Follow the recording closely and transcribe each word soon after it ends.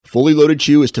Fully Loaded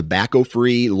Chew is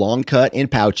tobacco-free, long cut in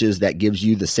pouches that gives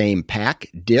you the same pack,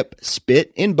 dip,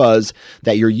 spit, and buzz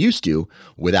that you're used to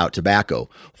without tobacco.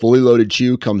 Fully Loaded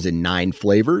Chew comes in 9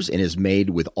 flavors and is made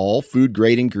with all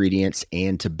food-grade ingredients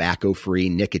and tobacco-free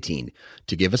nicotine.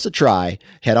 To give us a try,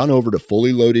 head on over to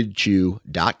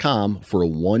fullyloadedchew.com for a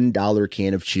 $1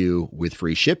 can of chew with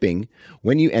free shipping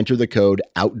when you enter the code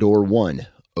OUTDOOR1,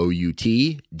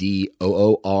 OUTDOOR,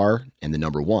 and the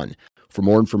number 1. For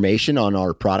more information on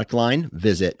our product line,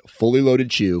 visit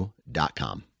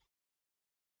fullyloadedchew.com.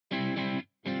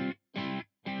 The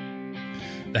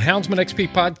Houndsman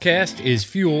XP podcast is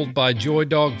fueled by Joy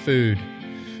Dog Food.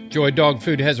 Joy Dog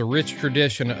Food has a rich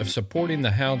tradition of supporting the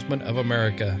houndsmen of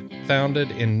America.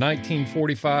 Founded in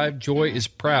 1945, Joy is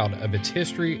proud of its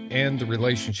history and the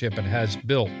relationship it has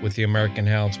built with the American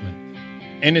houndsman.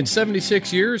 And in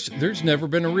 76 years, there's never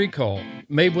been a recall.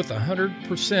 Made with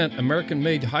 100%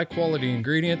 American-made high-quality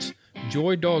ingredients,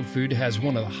 Joy Dog Food has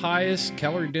one of the highest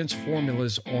calorie-dense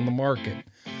formulas on the market.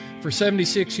 For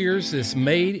 76 years, this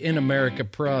made-in-America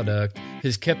product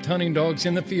has kept hunting dogs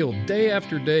in the field day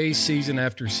after day, season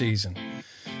after season.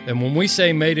 And when we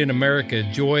say made in America,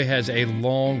 Joy has a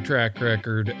long track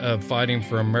record of fighting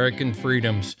for American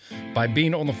freedoms by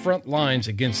being on the front lines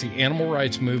against the animal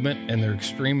rights movement and their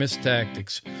extremist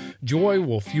tactics. Joy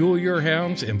will fuel your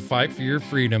hounds and fight for your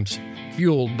freedoms,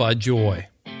 fueled by Joy.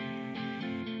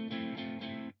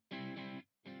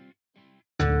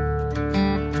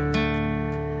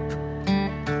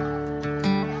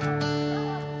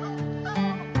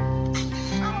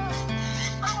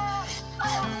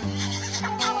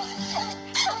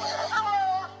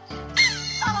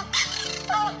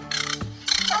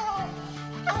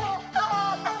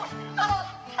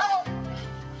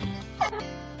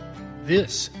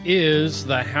 This is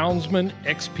the Houndsman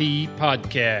XP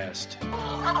podcast.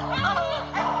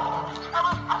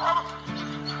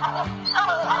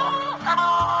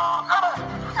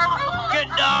 Good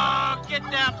dog, get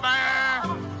that bear.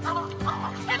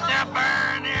 Get that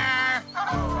bear in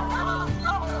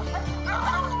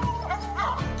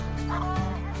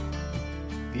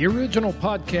The here. original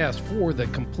podcast for the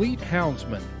complete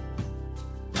houndsman.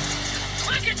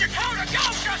 Look at your coat of go,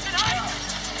 Justin Hite.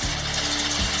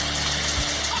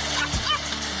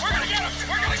 We're gonna get him.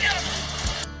 We're gonna get him.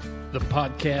 The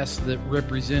podcast that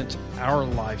represents our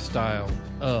lifestyle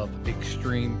of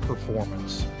extreme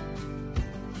performance.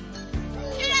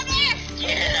 Get up there.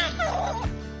 Get him.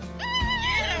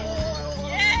 Get him.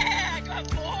 Yeah, good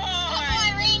boy. Good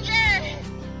boy, Ranger.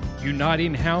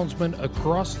 Uniting houndsmen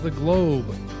across the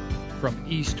globe, from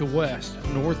east to west,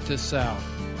 north to south.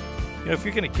 You know, if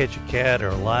you're going to catch a cat or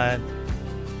a lion,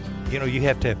 you know, you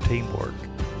have to have teamwork.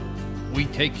 We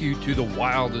take you to the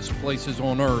wildest places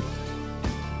on earth.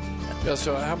 Yeah,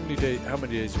 so how many days a week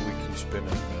you spend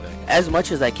in that? As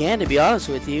much as I can, to be honest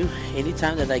with you.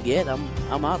 Anytime that I get,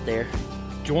 I'm out there.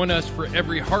 Join us for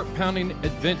every heart-pounding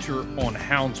adventure on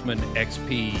Houndsman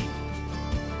XP.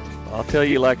 I'll tell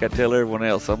you like I tell everyone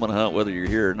else, I'm going to hunt whether you're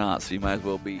here or not, so you might as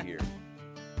well be here.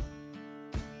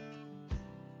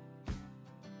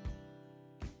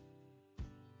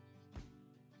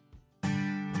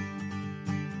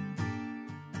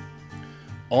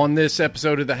 On this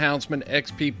episode of the Houndsman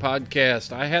XP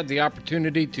podcast, I had the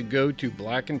opportunity to go to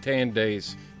Black and Tan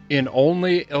Days in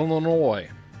Olney, Illinois.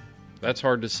 That's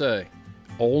hard to say.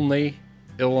 Olney,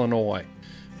 Illinois.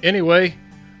 Anyway,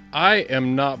 I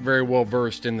am not very well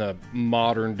versed in the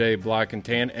modern day Black and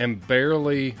Tan and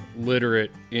barely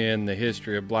literate in the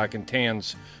history of Black and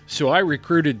Tans. So I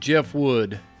recruited Jeff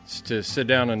Wood to sit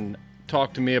down and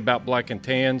talk to me about Black and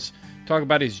Tans, talk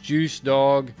about his juice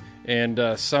dog, and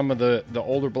some of the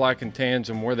older Black and Tans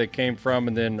and where they came from,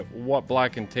 and then what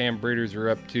Black and Tan breeders are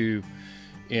up to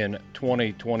in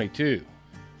 2022.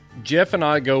 Jeff and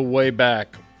I go way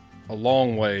back a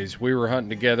long ways. We were hunting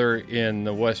together in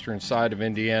the western side of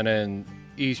Indiana and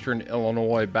eastern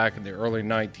Illinois back in the early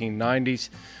 1990s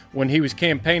when he was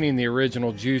campaigning the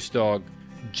original juice dog.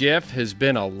 Jeff has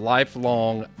been a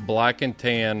lifelong Black and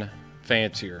Tan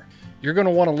fancier. You're going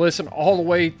to want to listen all the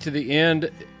way to the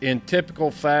end in typical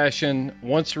fashion.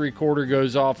 Once the recorder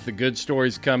goes off, the good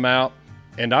stories come out.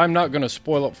 And I'm not going to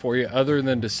spoil it for you other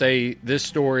than to say this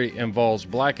story involves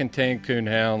Black and Tan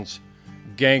coonhounds,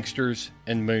 gangsters,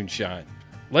 and moonshine.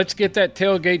 Let's get that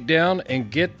tailgate down and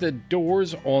get the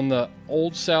doors on the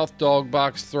Old South dog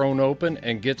box thrown open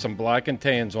and get some Black and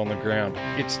Tans on the ground.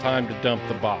 It's time to dump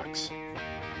the box.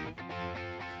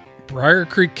 Briar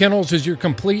Creek Kennels is your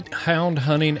complete hound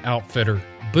hunting outfitter.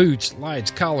 Boots,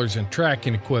 lights, collars, and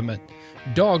tracking equipment.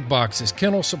 Dog boxes,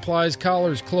 kennel supplies,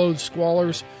 collars, clothes,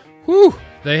 squallers. Whew,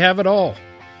 they have it all.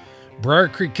 Briar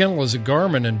Creek Kennel is a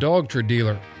Garmin and Dogtra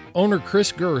dealer. Owner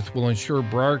Chris Girth will ensure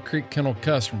Briar Creek Kennel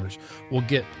customers will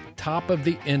get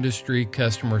top-of-the-industry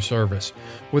customer service.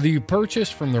 Whether you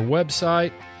purchase from their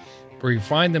website or you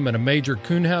find them at a major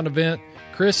coonhound event,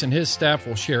 Chris and his staff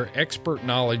will share expert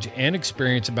knowledge and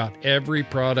experience about every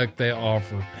product they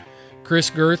offer. Chris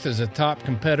Girth is a top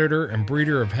competitor and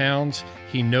breeder of hounds.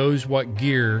 He knows what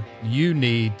gear you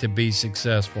need to be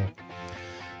successful.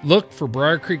 Look for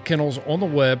Briar Creek Kennels on the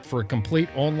web for a complete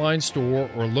online store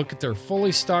or look at their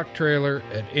fully stocked trailer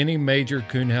at any major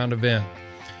coonhound event.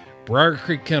 Briar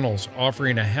Creek Kennels,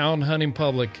 offering a hound hunting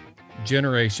public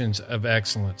generations of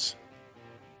excellence.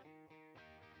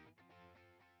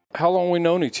 How long we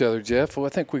known each other, Jeff? Well, I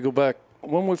think we go back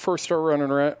when we first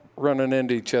started running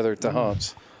into each other at the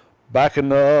hunts. Back in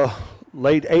the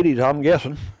late 80s, I'm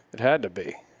guessing. It had to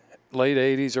be. Late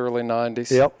 80s, early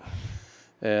 90s. Yep.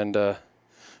 And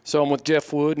so I'm with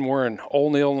Jeff Wood, and we're in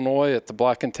Olney, Illinois at the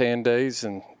Black and Tan Days,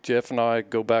 and Jeff and I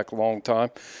go back a long time.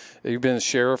 You've been the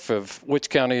sheriff of, which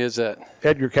county is that?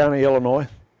 Edgar County, Illinois.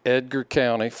 Edgar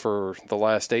County for the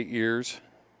last 8 years.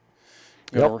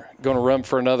 Going to run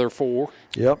for another 4.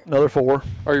 Yep, another 4.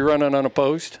 Are you running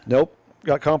unopposed? Nope,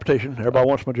 got competition. Everybody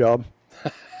wants my job.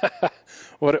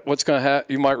 What's going to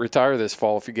happen? You might retire this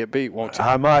fall if you get beat, won't you?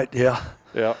 I might, yeah.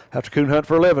 Yeah. Have to coon hunt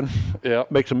for a living. Yeah.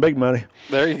 Make some big money.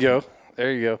 There you go.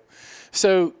 There you go.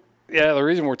 So, yeah, the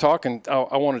reason we're talking,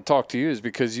 I want to talk to you is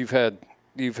because you've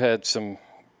had some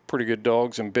pretty good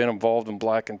dogs and been involved in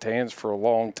Black and Tans for a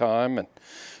long time,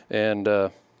 and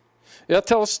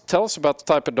tell us about the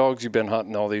type of dogs you've been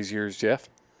hunting all these years, Jeff.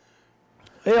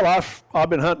 Well, I've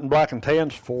been hunting Black and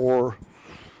Tans for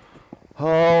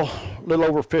a little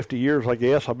over 50 years, I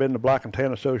guess. I've been in the Black and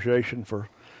Tan Association for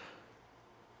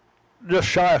just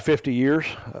shy of 50 years.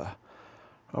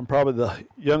 I'm probably the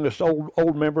youngest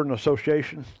old member in the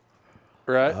association.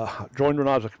 Right. I joined when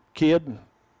I was a kid.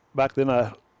 Back then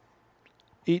I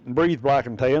eat and breathe Black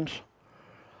and Tans.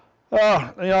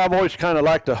 I've always kind of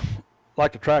liked to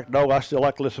track dog. I still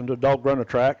like to listen to a dog run a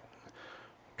track.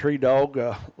 Tree dog,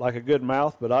 like a good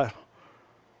mouth, but a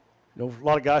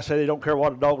lot of guys say they don't care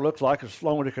what a dog looks like as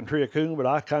long as it can tree a coon, but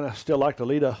I kind of still like to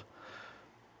lead a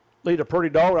pretty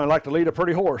dog, and I like to lead a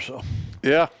pretty horse. So.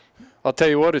 Yeah. I'll tell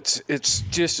you what, it's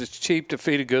just as cheap to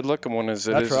feed a good-looking one as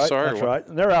it is a sorry one. That's right,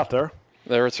 and they're out there.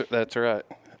 That's right.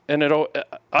 And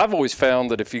I've always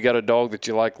found that if you got a dog that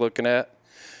you like looking at,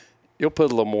 you'll put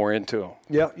a little more into them.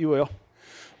 Yeah, you will.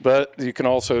 But you can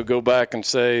also go back and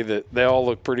say that they all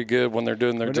look pretty good when they're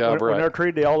doing their job right. When they're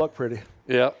treated, they all look pretty.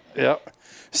 Yeah, yeah.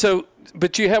 So,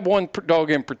 but you have one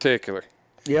dog in particular.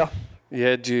 Yeah. You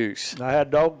had Juice. I had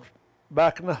dogs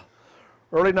back in the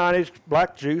early 90s,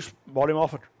 Black Juice. Bought him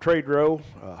off a trade row.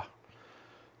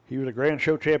 He was a grand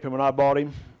show champion when I bought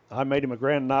him. I made him a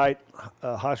grand night,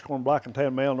 high-scoring Black and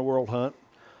Tan male in the world hunt.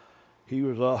 He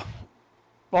was a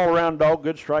all-around dog,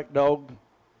 good strike dog,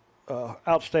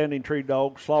 outstanding tree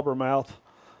dog, slobber mouth.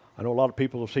 I know a lot of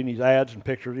people have seen these ads and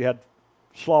pictures. He had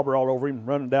slobber all over him,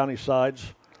 running down his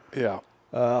sides. Yeah.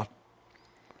 Had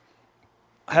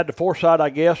the foresight, I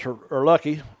guess, or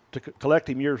lucky, to collect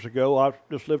him years ago. I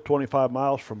just lived 25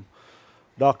 miles from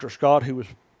Dr. Scott, who was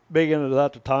big into that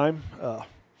at the time.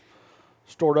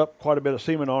 Stored up quite a bit of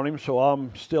semen on him, so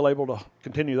I'm still able to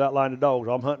continue that line of dogs.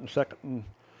 I'm hunting second and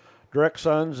direct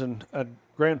sons and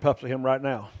grand pups of him right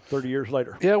now, 30 years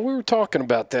later. Yeah, we were talking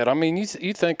about that. I mean,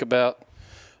 you think about,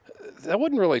 that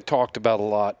wasn't really talked about a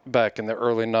lot back in the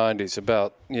early 90s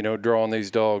about, drawing these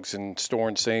dogs and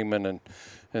storing semen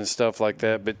and stuff like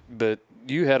that. But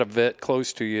you had a vet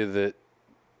close to you that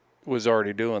was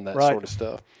already doing that sort of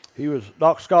stuff.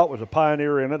 Doc Scott was a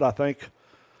pioneer in it. I think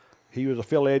he was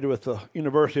affiliated with the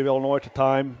University of Illinois at the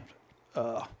time.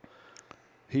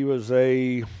 He was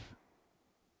just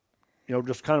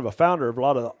kind of a founder of a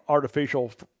lot of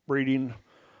artificial breeding,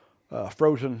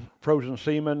 frozen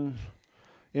semen,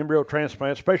 embryo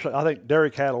transplants. Especially, I think dairy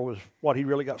cattle was what he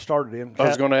really got started in. I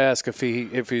was going to ask if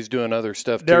he's doing other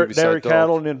stuff too besides dairy dogs.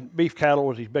 cattle, and then beef cattle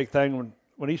was his big thing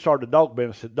when he started the dog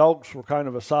business. Dogs were kind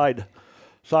of a side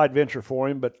venture for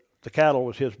him, but the cattle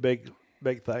was his big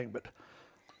thing. But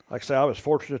like I say, I was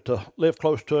fortunate to live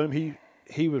close to him.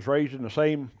 He was raised in the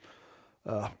same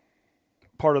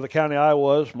part of the county I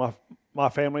was. My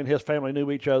family and his family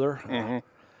knew each other. Mm-hmm.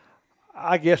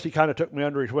 I guess he kind of took me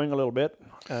under his wing a little bit,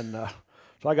 and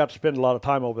so I got to spend a lot of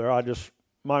time over there.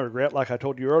 My regret, like I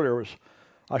told you earlier, was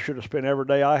I should have spent every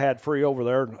day I had free over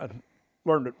there and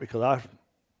learned it, because I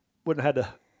wouldn't have had to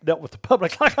dealt with the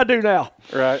public like I do now.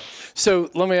 Right.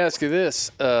 So let me ask you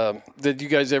this: did you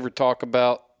guys ever talk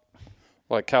about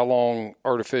Like how long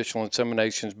artificial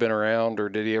insemination's been around, or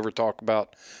did he ever talk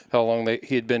about how long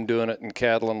he had been doing it in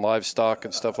cattle and livestock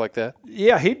and stuff like that?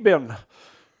 Yeah, he'd been.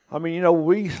 I mean, you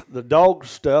know, the dog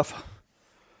stuff.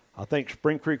 I think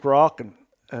Spring Creek Rock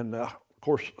and of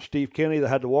course Steve Kenny that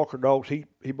had the Walker dogs. He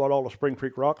bought all the Spring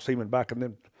Creek Rock semen back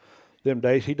in them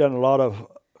days. He done a lot of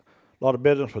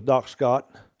business with Doc Scott.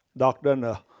 Doc done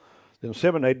the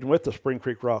inseminating with the Spring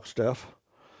Creek Rock stuff.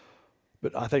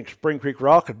 But I think Spring Creek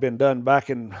Rock had been done back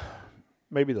in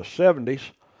maybe the 70s.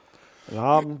 And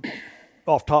I'm,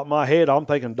 off the top of my head, I'm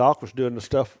thinking Doc was doing the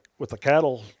stuff with the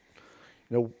cattle,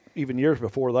 you know, even years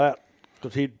before that.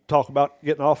 Because he'd talk about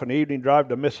getting off in the evening, drive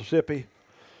to Mississippi,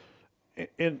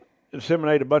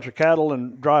 inseminate a bunch of cattle,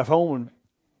 and drive home and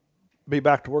be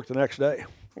back to work the next day.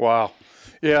 Wow.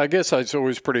 Yeah, I guess I was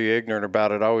always pretty ignorant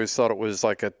about it. I always thought it was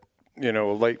like a, you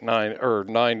know, late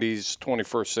 90s,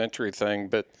 21st century thing.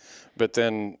 But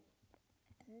then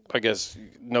I guess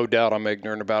no doubt I'm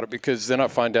ignorant about it, because then I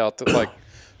find out that like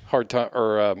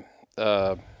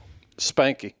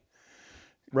Spanky,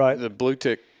 right? The blue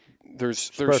tick. There's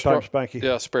Spare Time Spanky.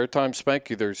 Yeah, Spare Time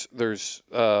Spanky. There's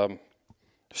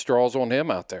straws on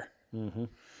him out there,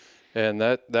 and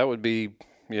that would be,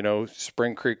 you know,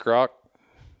 Spring Creek Rock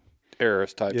era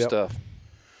type stuff.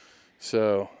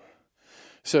 So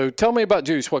tell me about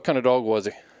Juice. What kind of dog was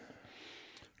he?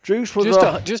 Juice was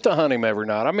just to hunt him every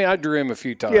night. I mean, I drew him a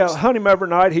few times. Yeah, hunt him every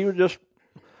night. He was just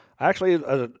actually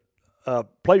a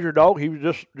pleasure dog. He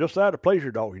was just that, a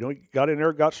pleasure dog. You know, he got in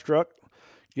there, got struck,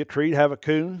 get treed, have a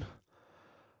coon.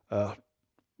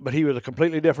 But he was a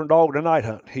completely different dog than night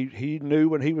hunt. He knew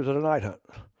when he was at a night hunt,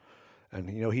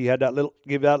 and you know he had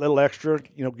give that little extra.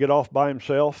 You know, get off by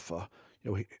himself.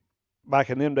 You know, back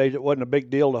in them days, it wasn't a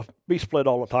big deal to be split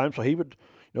all the time. So he would,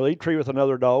 you know, he'd tree with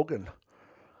another dog, and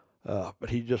but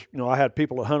he just, you know, I had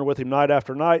people that hunted with him night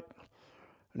after night,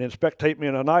 and then spectate me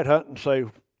in a night hunt and say,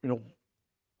 you know,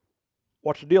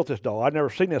 what's the deal with this dog? I'd never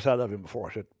seen this out of him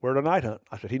before. I said, we're at a night hunt.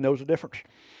 I said, he knows the difference.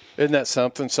 Isn't that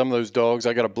something? Some of those dogs,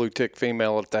 I got a blue tick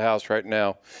female at the house right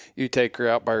now. You take her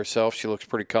out by herself, she looks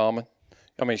pretty common.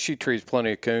 I mean, she trees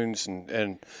plenty of coons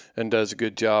and does a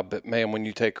good job. But, man, when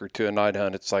you take her to a night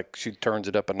hunt, it's like she turns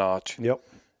it up a notch. Yep.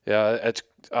 Yeah,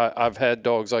 I've had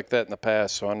dogs like that in the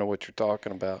past, so I know what you're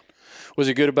talking about. Was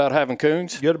he good about having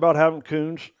coons? Good about having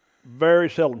coons. Very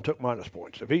seldom took minus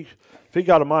points. If he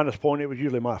got a minus point, it was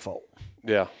usually my fault.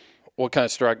 Yeah. What kind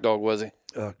of strike dog was he?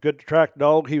 Good track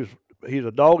dog. He's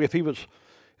a dog. If he was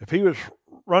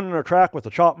running a track with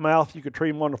a chopped mouth, you could tree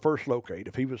him on the first locate.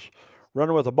 If he was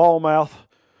running with a ball mouth,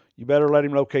 you better let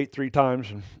him locate 3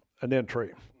 times and then tree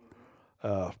him.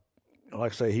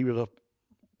 Like I say, he was a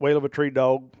whale of a tree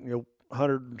dog. You know,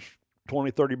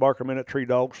 120, 30 bark a minute tree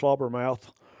dog, slobber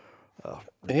mouth.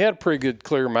 He had a pretty good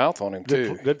clear mouth on him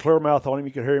too. Good clear mouth on him.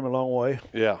 You could hear him a long way.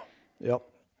 Yeah. Yep.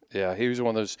 Yeah, he was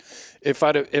one of those. If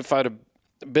I'd have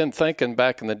been thinking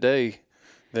back in the day,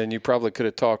 then you probably could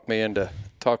have talked me into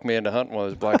hunting one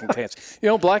of those black and tans. You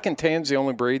know, black and tan's the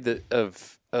only breed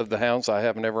of the hounds I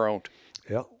haven't ever owned.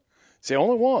 Yeah, it's the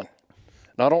only one,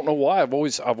 and I don't know why. I've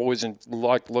always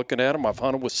liked looking at them. I've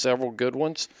hunted with several good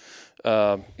ones.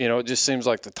 You know, it just seems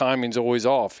like the timing's always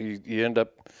off. You end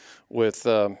up with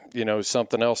you know,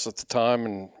 something else at the time,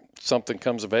 and something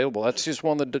comes available. That's just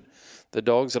one of the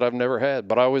dogs that I've never had.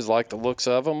 But I always like the looks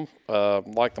of them,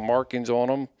 like the markings on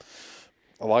them.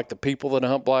 I like the people that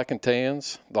hunt black and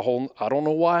tans. I don't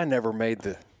know why I never made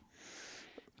that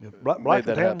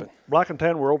happen. Black and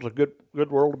tan world's a good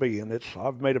world to be in.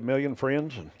 I've made 1 million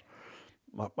friends, and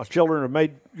my children have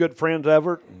made good friends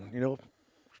ever. And, you know,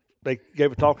 they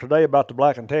gave a talk today about the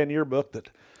black and tan yearbook, that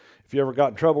if you ever got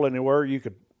in trouble anywhere, you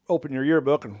could open your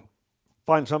yearbook and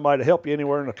find somebody to help you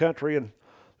anywhere in the country, and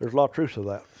there's a lot of truth to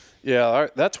that. Yeah,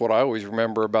 that's what I always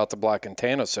remember about the Black and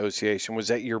Tan Association, was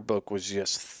that yearbook was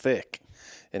just thick.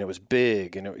 And it was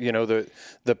big, and you know,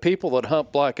 the people that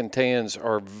hunt black and tans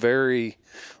are very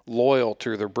loyal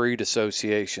to their breed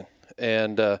association.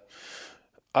 And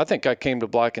I think I came to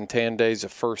Black and Tan Days the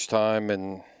first time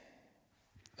in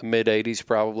the mid '80s,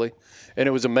 probably, and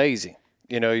it was amazing.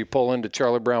 You know, you pull into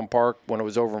Charlie Brown Park when it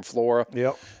was over in Flora,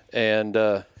 yep, and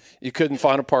you couldn't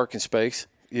find a parking space.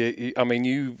 I mean,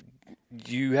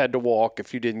 you had to walk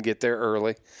if you didn't get there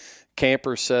early.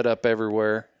 Campers set up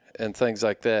everywhere and things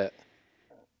like that.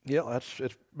 Yeah,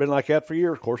 it's been like that for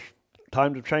years. Of course,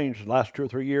 times have changed. The last 2 or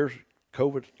 3 years,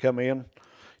 COVID's come in. You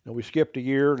know, we skipped a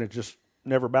year, and it just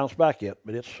never bounced back yet.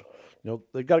 But you know,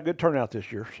 they've got a good turnout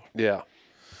this year. So.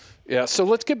 Yeah. So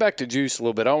let's get back to Juice a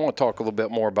little bit. I want to talk a little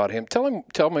bit more about him.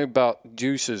 Tell me about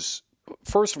Juice's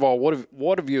first of all,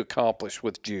 what have you accomplished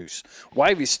with Juice? Why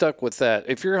have you stuck with that?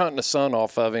 If you're hunting a son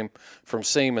off of him from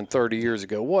Seaman 30 years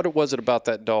ago, what was it about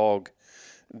that dog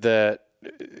that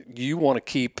you want to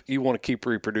keep? You want to keep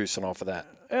reproducing off of that?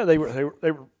 Yeah, they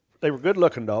were good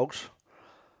looking dogs,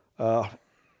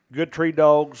 good tree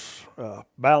dogs,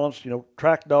 balanced,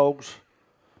 track dogs.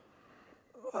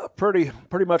 Pretty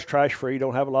much trash free.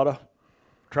 Don't have a lot of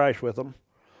trash with them.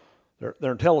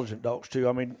 They're intelligent dogs too.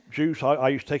 I mean, Juice, I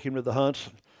used to take him to the hunts.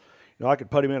 I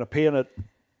could put him in a pen at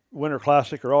Winter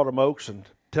Classic or Autumn Oaks and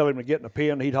tell him to get in a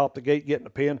pen. He'd hop the gate, get in the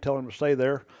pen, tell him to stay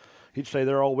there. He'd stay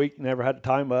there all week, never had to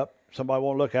tie him up. Somebody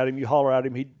won't look at him, you holler at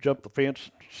him, he'd jump the fence,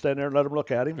 stand there and let him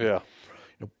look at him. Yeah.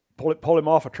 Pull him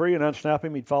off a tree and unsnap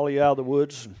him, he'd follow you out of the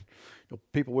woods. And,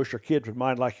 people wish their kids would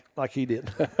mind like he did.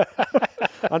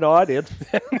 I know I did.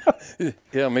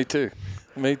 Yeah, me too.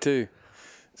 Me too.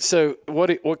 So what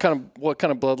kind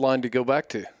of bloodline do you go back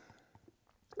to?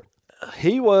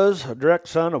 He was a direct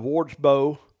son of Ward's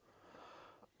Bow,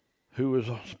 who was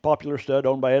a popular stud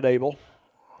owned by Ed Abel.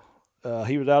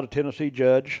 He was out of Tennessee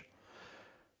Judge.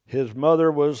 His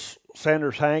mother was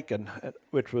Sanders Hank,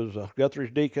 which was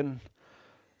Guthrie's Deacon,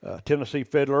 Tennessee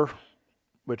Fiddler,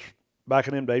 which back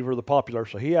in them days were the popular.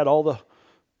 So he had all the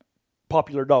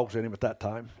popular dogs in him at that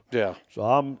time. Yeah. So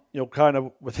I'm, kind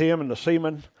of with him and the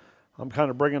Seaman, I'm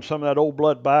kind of bringing some of that old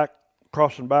blood back,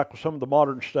 crossing back with some of the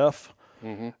modern stuff.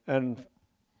 Mm-hmm. And,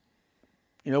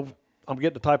 I'm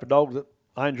getting the type of dog that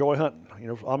I enjoy hunting.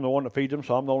 I'm the one that feeds them,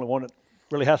 so I'm the only one that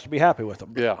really has to be happy with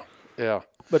them. Yeah, yeah.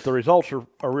 But the results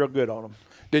are real good on them.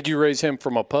 Did you raise him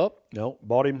from a pup? No,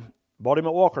 bought him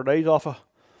at Walker Days off a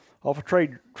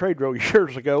trade row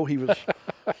years ago. He was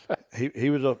he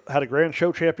was had a Grand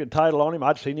Show champion title on him.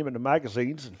 I'd seen him in the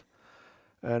magazines,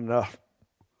 and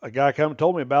a guy come and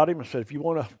told me about him and said, if you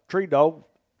want a tree dog,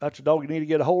 that's a dog you need to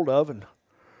get a hold of. And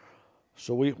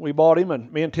so we bought him,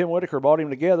 and me and Tim Whitaker bought him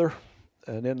together.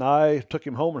 And then I took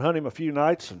him home and hunted him a few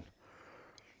nights, and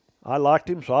I liked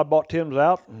him, so I bought Tim's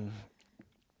out, and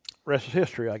rest is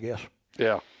history, I guess.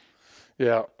 Yeah.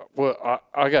 Yeah. Well,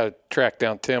 I got to track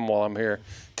down Tim while I'm here.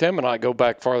 Tim and I go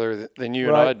back farther than you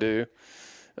right. and I do,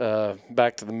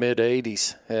 back to the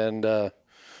mid-'80s. And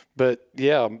but,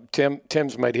 yeah,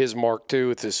 Tim's made his mark, too,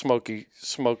 with his smoky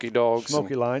dogs.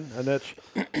 Smoky line.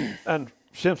 And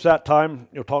since that time,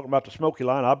 talking about the smoky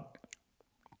line, I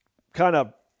kind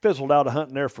of fizzled out of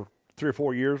hunting there for 3 or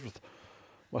 4 years with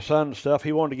my son and stuff.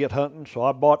 He wanted to get hunting, so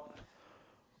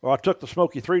I took the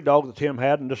Smoky 3 dog that Tim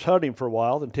had and just hunted him for a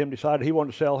while. Then Tim decided he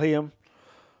wanted to sell him,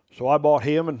 so I bought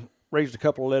him and raised a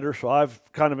couple of litters. So I've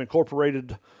kind of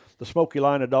incorporated the Smoky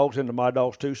line of dogs into my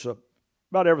dogs too. So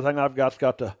about everything I've got's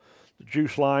got the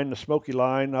Juice line, the Smoky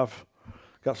line. I've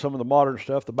got some of the modern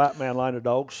stuff, the Batman line of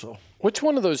dogs. So which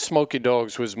one of those Smoky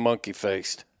dogs was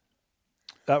monkey-faced?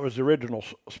 That was the original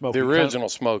Smoky. The original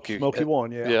Smoky. Smoky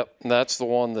 1, yeah. Yep, and that's the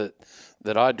one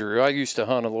that I drew. I used to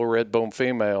hunt a little red bone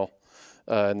female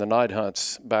in the night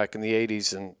hunts back in the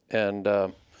 80s,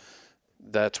 and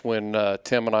that's when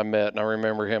Tim and I met, and I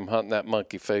remember him hunting that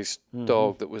monkey-faced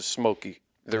dog that was Smoky,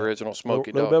 the original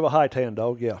Smoky dog. A little bit of a high tan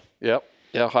dog, yeah. Yep,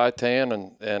 yeah, high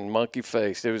tan and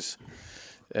monkey-faced. It was,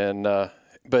 and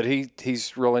but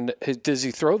he's really. Does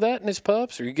he throw that in his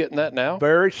pups? Are you getting that now?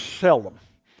 Very seldom.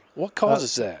 What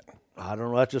causes that? I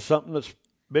don't know. That's just something that's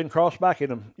been crossed back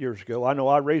in him years ago. I know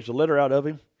I raised a litter out of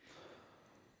him.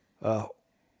 Well,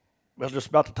 just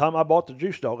about the time I bought the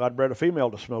Juice dog, I'd bred a female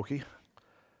to Smoky.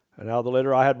 And out of the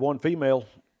litter, I had one female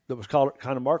that was kind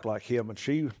of marked like him. And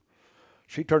she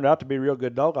turned out to be a real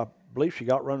good dog. I believe she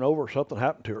got run over or something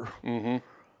happened to her. Mm-hmm.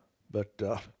 But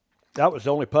that was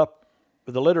the only pup.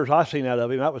 The litters I seen out of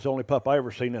him, that was the only pup I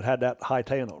ever seen that had that high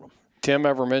tan on him. Tim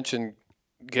ever mentioned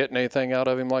getting anything out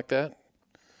of him like that?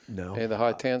 No. Any of the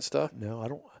high tan stuff? No,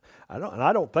 I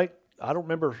don't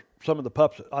remember some of the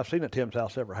pups that I've seen at Tim's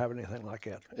house ever having anything like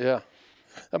that. Yeah.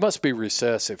 That must be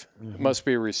recessive. Mm-hmm. It must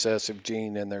be a recessive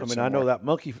gene in there. I mean, somewhere. I know that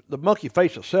the monkey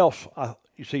face itself,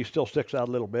 you see, still sticks out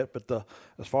a little bit, but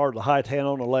as far as the high tan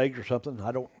on the legs or something,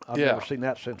 I've never seen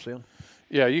that since then.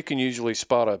 Yeah, you can usually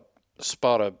spot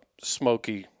a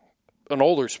smoky, an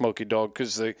older smoky dog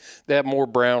because they have more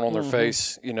brown on their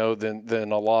face,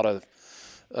 than a lot of,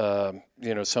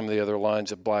 some of the other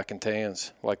lines of black and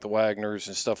tans like the Wagners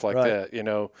and stuff like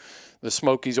that. The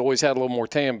Smokies always had a little more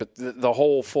tan, but the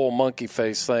whole full monkey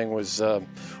face thing was a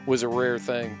rare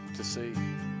thing to see.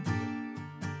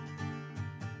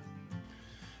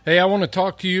 Hey, I want to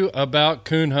talk to you about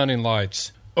coon hunting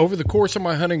lights. Over the course of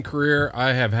my hunting career,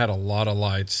 I have had a lot of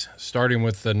lights, starting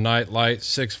with the night light,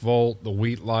 6-volt, the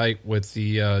wheat light with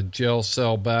the gel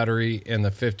cell battery, and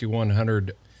the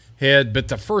 5100 head, but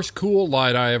the first cool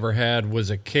light I ever had was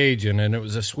a Cajun, and it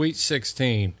was a Sweet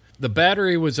 16. The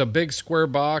battery was a big square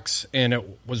box, and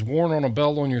it was worn on a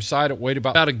belt on your side. It weighed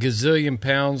about a gazillion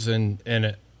pounds,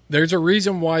 and there's a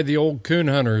reason why the old coon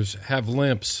hunters have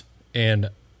limps and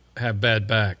have bad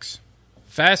backs.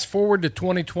 Fast forward to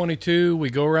 2022, we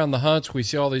go around the hunts, we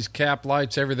see all these cap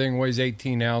lights, everything weighs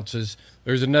 18 ounces.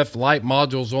 There's enough light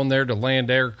modules on there to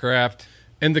land aircraft,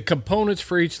 and the components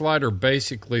for each light are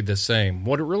basically the same.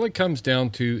 What it really comes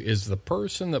down to is the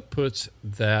person that puts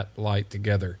that light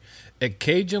together. At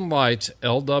Cajun Lights,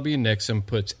 L.W. Nixon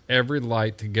puts every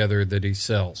light together that he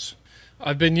sells.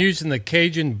 I've been using the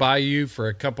Cajun Bayou for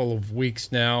a couple of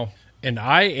weeks now, and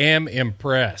I am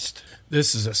impressed.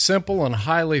 This is a simple and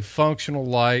highly functional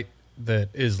light that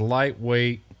is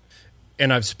lightweight,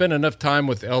 and I've spent enough time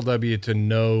with L.W. to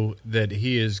know that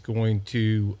he is going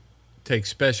to take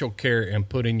special care in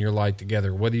putting your light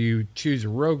together. Whether you choose a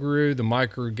Rougarou, the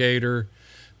Micro Gator,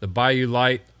 the Bayou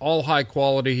light, all high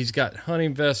quality. He's got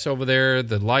hunting vests over there.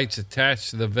 The lights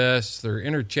attached to the vests. They're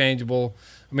interchangeable.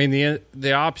 I mean,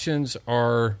 the options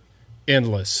are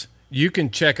endless. You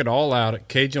can check it all out at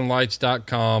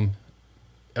CajunLights.com.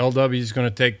 LW is going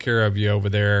to take care of you over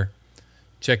there.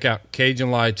 Check out Cajun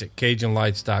Lights at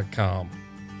CajunLights.com.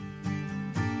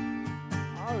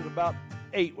 I was about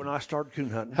 8 when I started coon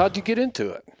hunting. How'd you get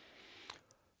into it?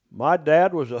 My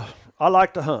dad I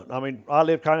like to hunt. I mean, I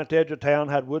lived kind of at the edge of town,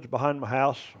 had woods behind my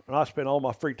house, and I spent all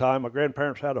my free time. My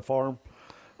grandparents had a farm.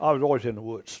 I was always in the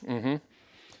woods. Mm-hmm.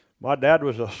 My dad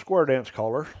was a square dance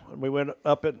caller, and we went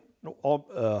up in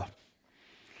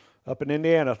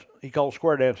Indiana. He called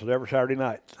square dances every Saturday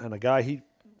night, and the guy he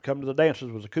come to the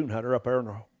dances was a coon hunter up there in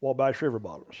the Wabash River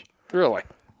bottoms. Really?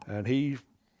 And he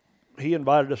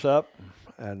invited us up,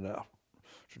 and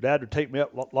so Dad would take me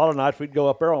up. A lot of nights we'd go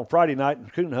up there on Friday night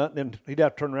and coon hunt, and then he'd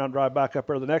have to turn around and drive back up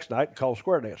there the next night and call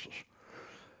square dances.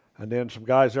 And then some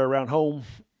guys there around home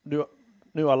knew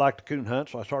I liked to coon hunt,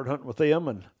 so I started hunting with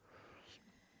them,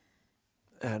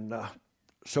 and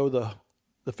so the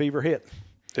fever hit.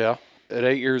 Yeah, at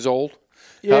 8 years old?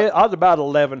 Yeah, I was about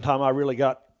 11 time I really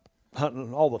got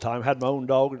hunting all the time. Had my own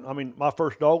dog. I mean, my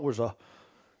first dog was a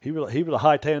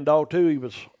high tan dog too.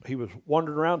 He was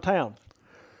wandering around town.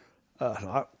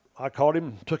 I caught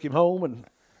him, took him home, and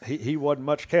he wasn't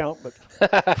much count. But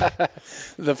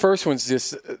the first ones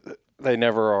just they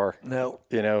never are. No,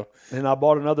 you know. And I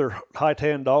bought another high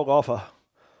tan dog off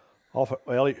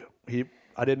well,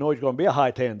 I didn't know he was going to be a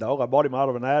high tan dog. I bought him out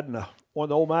of an ad in one of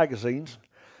the old magazines.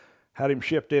 Had him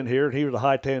shipped in here, and he was a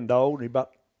high tan dog, and he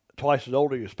about twice as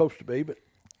old as he was supposed to be. But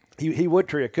he would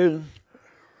tree a coon.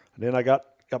 And then I got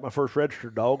my first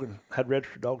registered dog, and had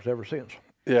registered dogs ever since.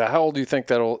 Yeah, how old do you think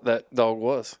that dog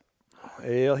was?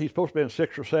 Well, he's supposed to be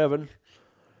 6 or 7.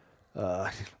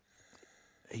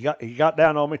 He got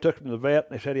down on me, took him to the vet,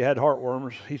 and they said he had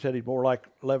heartworms. He said he's more like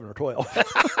 11 or 12.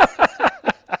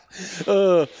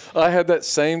 I had that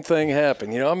same thing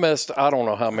happen. You know, I don't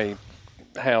know how many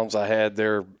hounds I had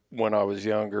there when I was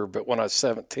younger, but when I was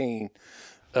 17,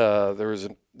 there was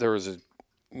a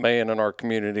man in our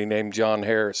community named John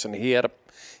Harris, and he had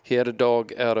a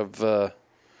dog out of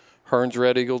Hearns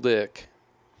Red Eagle Dick,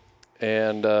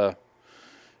 and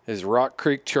his Rock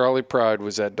Creek Charlie Pride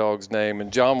was that dog's name.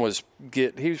 And John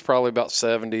he was probably about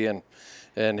 70,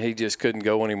 and he just couldn't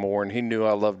go anymore, and he knew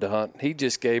I loved to hunt. He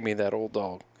just gave me that old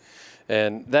dog,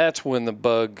 and that's when the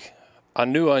bug. I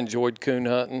knew I enjoyed coon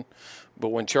hunting, but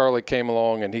when Charlie came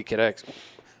along and he could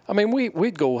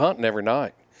we'd go hunting every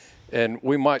night, and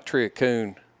we might tree a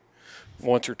coon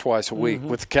once or twice a week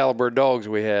with the caliber of dogs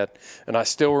we had. And I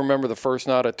still remember the first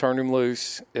night I turned him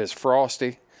loose as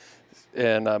Frosty,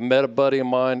 and I met a buddy of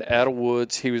mine out of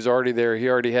woods. He was already there. He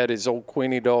already had his old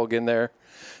Queenie dog in there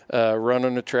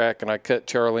running the track, and I cut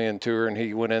Charlie into her, and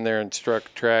he went in there and struck a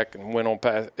track and went on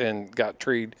past and got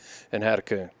treed and had a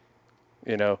coon.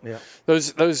 You know, yeah.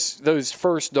 Those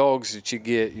first dogs that you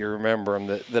get, you remember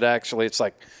them. That actually, it's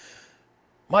like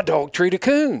my dog treed a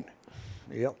coon.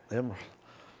 Yep, them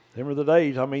were the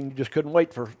days. I mean, you just couldn't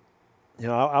wait for. You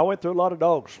know, I went through a lot of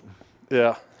dogs.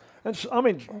 Yeah, and so, I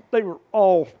mean, they were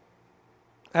all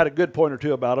had a good point or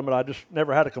two about them, but I just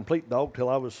never had a complete dog till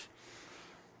I was.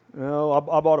 You know,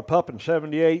 I bought a pup in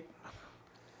 '78,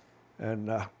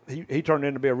 and he turned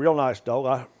into be a real nice dog.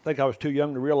 I think I was too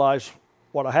young to realize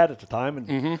what I had at the time,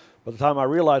 and by the time I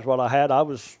realized what I had, I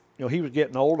was, you know, he was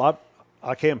getting old.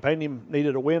 I campaigned him,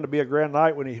 needed a win to be a Grand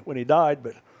Knight when he died,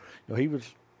 but you know, he was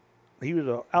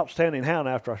an outstanding hound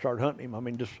after I started hunting him. I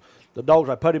mean, just the dogs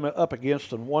I put him up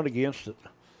against and won against it.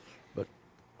 But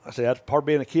I say that's part of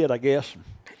being a kid, I guess.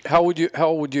 How old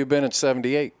would you have been in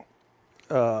 '78?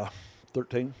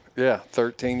 13. Yeah,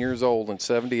 13 years old in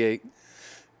 78.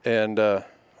 And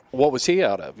what was he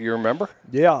out of? You remember?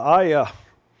 Yeah,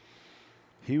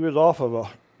 he was off of a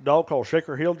dog called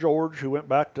Shaker Hill George, who went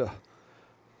back to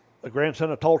the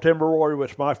grandson of Tall Timber Roy,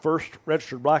 which my first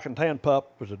registered black and tan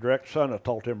pup was a direct son of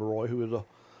Tall Timber Roy, who was a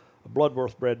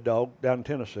Bloodworth bred dog down in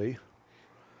Tennessee.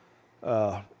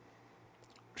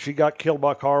 She got killed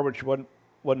by a car when she wasn't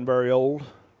very old.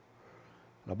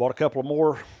 And I bought a couple of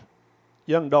more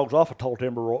young dogs off of Tall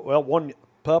Timber Roy. Well, one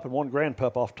pup and one grand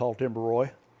pup off Tall Timber Roy.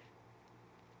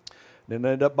 Then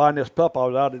I ended up buying this pup. I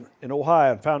was out in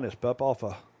Ohio and found this pup off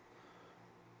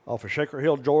of Shaker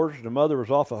Hill George. And the mother was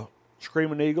off of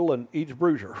Screaming Eagle and Eads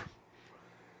Bruiser.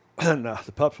 And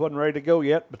the pups wasn't ready to go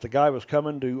yet, but the guy was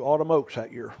coming to Autumn Oaks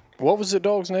that year. What was the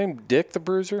dog's name? Dick the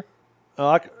Bruiser?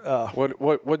 Eads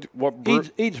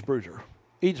Bruiser.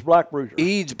 Eads Black Bruiser.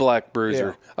 Eads Black Bruiser.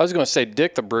 Yeah. I was going to say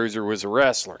Dick the Bruiser was a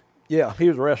wrestler. Yeah, he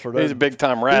was a wrestler. He's a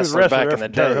big-time wrestler back in the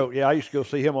day. Hope. Yeah, I used to go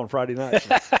see him on Friday nights.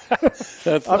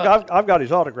 I've got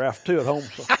his autograph, too, at home.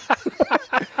 So.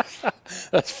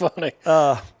 That's funny.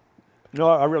 No,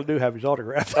 I really do have his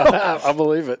autograph. I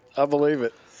believe it.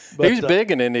 But, he was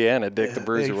big in Indiana, Dick the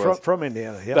Bruiser was. From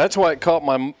Indiana, yeah. That's why it caught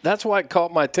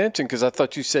my attention, because I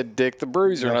thought you said Dick the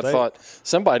Bruiser, and I thought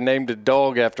somebody named a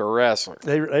dog after a wrestler.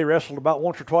 They wrestled about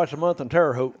once or twice a month in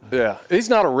Terre Haute. Yeah. He's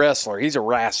not a wrestler. He's a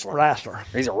wrestler.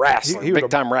 He's a wrestler.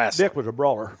 Big-time wrestler. Dick was a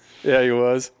brawler. Yeah, he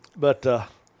was. But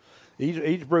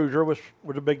Eads Bruiser was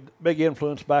a big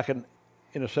influence back in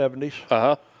the 70s.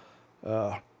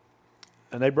 Uh-huh.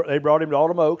 And they brought him to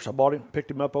Autumn Oaks. I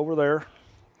picked him up over there.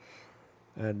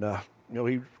 And,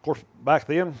 he, of course, back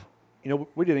then,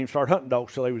 we didn't even start hunting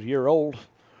dogs till they was a year old.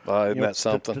 Isn't that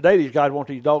something? Today, these guys want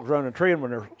these dogs running and trained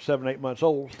when they're 7-8 months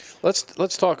old.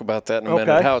 Let's talk about that in a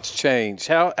minute, how it's changed.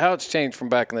 How it's changed from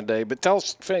back in the day. But tell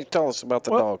us about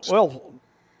the dogs. Well,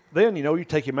 then, you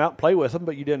take him out and play with him,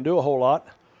 but you didn't do a whole lot.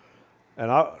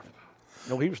 And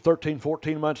he was 13,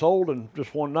 14 months old, and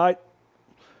just one night,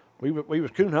 we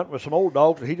was coon hunting with some old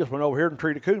dogs, and he just went over here and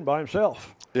treed a coon by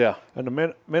himself. Yeah. And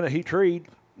the minute he treed,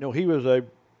 he was a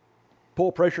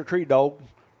full pressure tree dog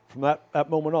from that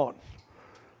moment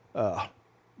on.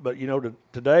 But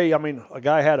today, a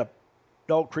guy had a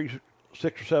dog tree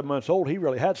 6 or 7 months old. He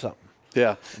really had something.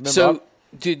 Yeah. So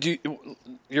did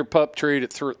your pup treed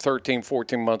at 13,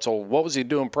 14 months old? What was he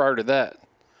doing prior to that?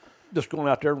 Just going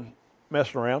out there and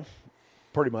messing around,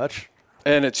 pretty much.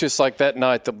 And it's just like that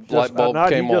night the light bulb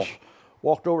came on. He just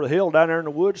walked over the hill down there in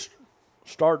the woods,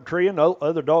 started treeing. The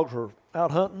other dogs were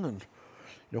out hunting,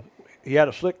 and he had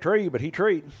a slick tree, but he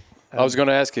treed. I was going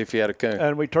to ask you if he had a coon.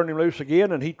 And we turned him loose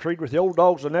again, and he treed with the old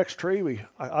dogs the next tree.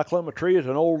 I climbed a tree as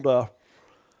an old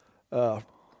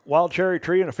wild cherry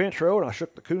tree in a fence row, and I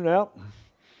shook the coon out. And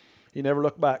he never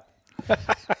looked back.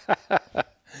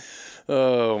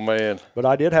 Oh, man. But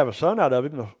I did have a son out of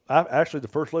him. Actually, the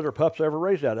first litter of pups I ever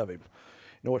raised out of him.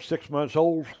 At 6 months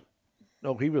old,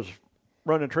 he was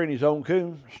running and training his own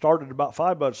coon. Started about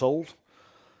 5 months old.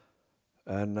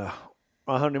 And I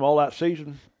hunted him all that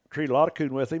season. Treated a lot of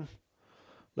coon with him.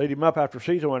 Laid him up after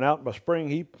season went out. And by spring,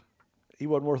 he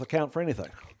wasn't worth a count for anything.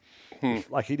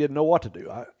 Like he didn't know what to do.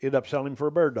 I ended up selling him for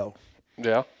a bird dog.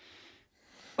 Yeah.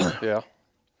 Yeah.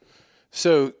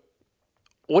 So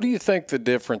what do you think the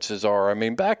differences are? I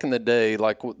mean, back in the day,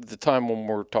 like the time when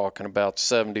we're talking about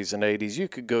 70s and 80s, you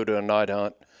could go to a night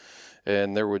hunt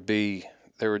and there would be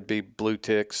blue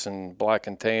ticks and black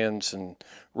and tans and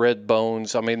red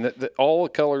bones. I mean, all the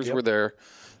colors were there.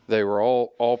 They were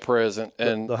all present.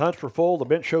 And the hunts were full. The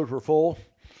bench shows were full.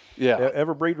 Yeah.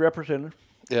 Every breed represented.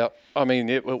 Yeah. I mean,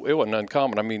 it wasn't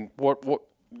uncommon. I mean, what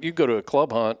you go to a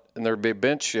club hunt and there'd be a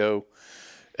bench show,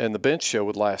 and the bench show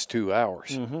would last 2 hours.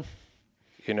 Mm-hmm.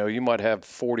 You might have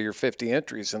 40 or 50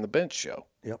 entries in the bench show.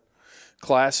 Yep.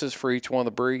 Classes for each one of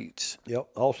the breeds. Yep.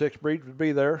 All 6 breeds would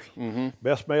be there. Mm-hmm.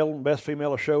 Best male and best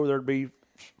female show, there'd be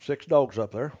 6 dogs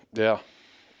up there. Yeah.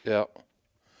 Yeah.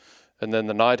 And then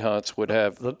the night hunts would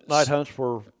have... The night hunts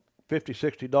were 50,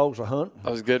 60 dogs a hunt.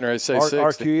 I was getting ready to say 60.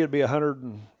 RQ would be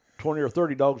 120 or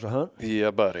 30 dogs a hunt.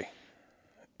 Yeah, buddy.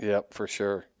 Yep, for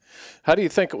sure. How do you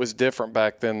think it was different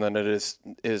back then than it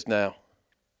is now?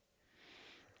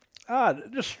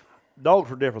 Just dogs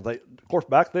were different. Of course,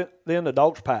 back then the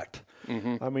dogs packed.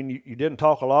 Mm-hmm. I mean, you didn't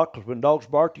talk a lot because when dogs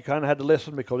barked, you kind of had to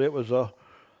listen because it was a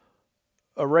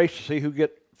race to see who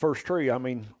get first tree. I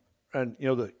mean, and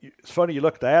it's funny, you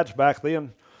look at the ads back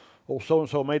then. Old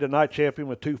so-and-so made a night champion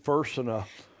with 2 firsts and a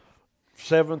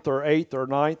 7th or 8th or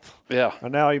 9th. Yeah.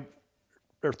 And now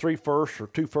they're 3 firsts or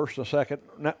 2 firsts and a second.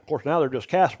 Now, of course, now they're just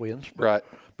cast wins. Right.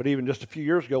 But even just a few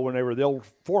years ago when they were the old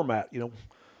format,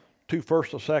 2 2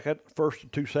 first, a second, first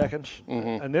and 2 seconds.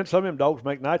 And then some of them dogs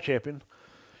make night champion.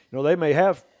 You know, they may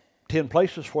have 10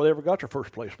 places before they ever got their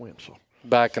first place win. So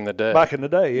Back in the day. back in the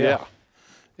day, yeah.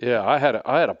 Yeah, I had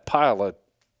a pile of,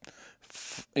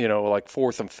 like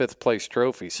 4th and 5th place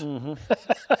trophies.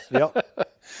 Yep.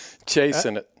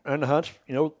 Chasing it. And the hunts,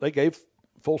 you know, they gave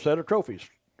full set of trophies,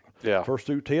 Yeah. first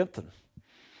through 10th. And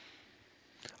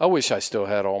I wish I still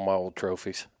had all my old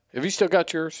trophies. Have you still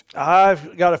got yours?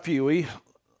 I've got a few.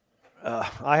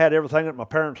 I had everything at my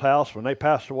parents' house when they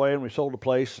passed away, and we sold the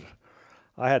place.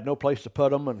 I had no place to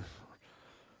put them,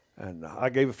 and I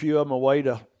gave a few of them away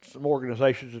to some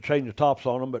organizations to change the tops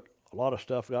on them. But a lot of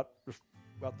stuff got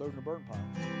thrown in the burn pile.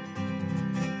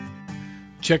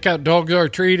 Check out Dogs Are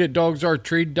Treat at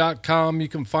dogsaretreat.com. You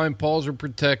can find paws are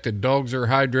protected, dogs are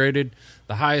hydrated,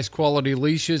 the highest quality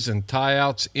leashes and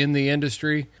tie-outs in the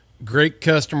industry. Great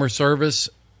customer service.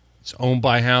 It's owned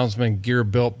by Houndsman, gear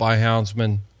built by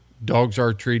Houndsman.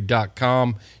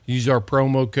 Dogsaretreat.com. Use our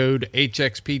promo code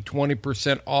HXP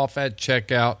 20% off at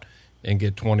checkout and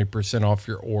get 20% off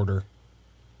your order.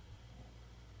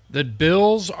 The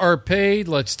bills are paid.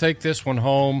 Let's take this one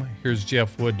home. Here's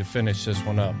Jeff Wood to finish this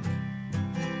one up.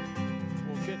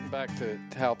 Well, getting back to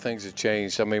how things have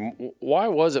changed, I mean, why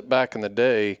was it back in the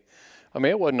day? I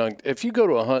mean, it wasn't. If you go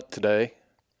to a hunt today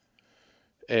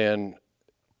and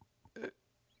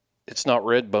it's not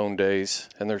red bone days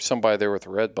and there's somebody there with a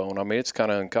red bone, I mean, it's kind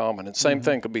of uncommon. And same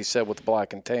thing could be said with the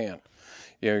black and tan.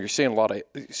 You know, you're seeing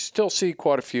you still see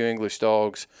quite a few English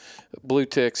dogs, blue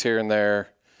ticks here and there,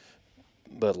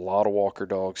 but a lot of walker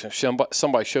dogs. If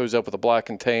somebody shows up with a black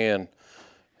and tan,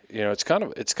 you know, it's kind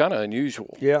of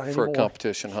unusual for a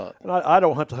competition hunt. And I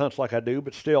don't hunt the hunts like I do,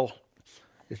 but still,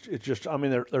 it's just, I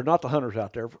mean, they're not the hunters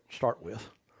out there to start with.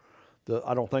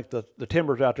 I don't think the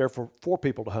timber's out there for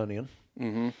people to hunt in.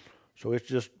 Mm-hmm. So it's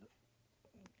just,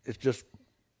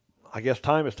 I guess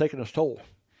time has taken its toll.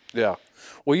 Yeah.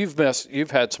 Well, you've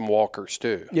had some walkers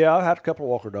too. Yeah, I've had a couple of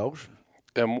walker dogs.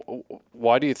 And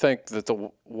why do you think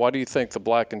the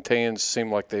black and tans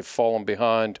seem like they've fallen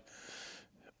behind,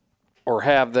 or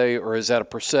have they, or is that a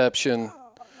perception?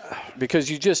 Because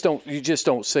you just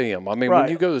don't see them. I mean, when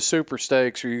you go to Super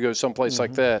Stakes or you go someplace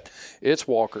like that, it's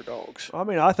walker dogs. I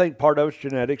mean, I think part of it's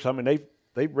genetics. I mean,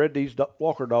 they bred these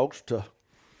walker dogs to,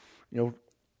 you know,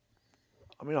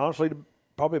 I mean, honestly, to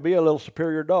probably be a little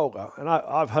superior dog. And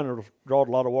I've hunted, drawn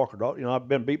a lot of walker dogs. You know, I've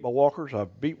been beat by walkers.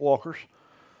 I've beat walkers.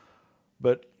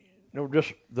 But, you know,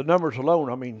 just the numbers alone,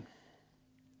 I mean,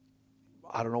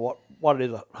 I don't know what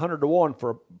it is, 100-1 for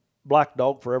a black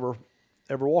dog for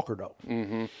every walker dog.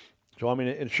 Mm-hmm. So, I mean,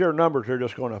 in sheer numbers, they're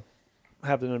just going to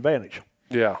have an advantage.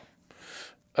 Yeah.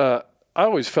 I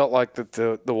always felt like that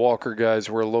the walker guys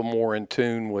were a little more in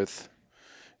tune with,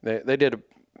 they did,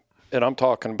 and I'm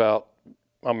talking about,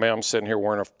 I mean, I'm sitting here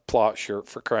wearing a plot shirt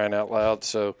for crying out loud,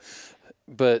 so,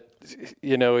 but,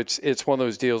 you know, it's one of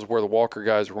those deals where the walker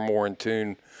guys were more in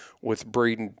tune with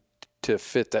breeding to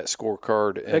fit that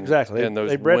scorecard. And, exactly. And those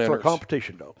they bred winners. for a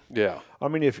competition dog. Yeah. I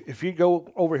mean, if you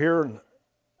go over here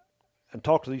and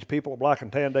talk to these people at Black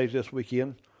and Tan Days this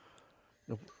weekend,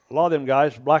 you know, a lot of them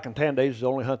guys, Black and Tan Days is the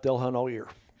only hunt they'll hunt all year.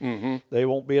 Mm-hmm. They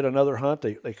won't be at another hunt.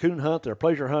 They coon hunt. They're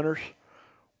pleasure hunters.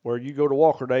 Where you go to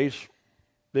walker days,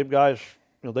 them guys,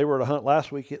 you know, they were at a hunt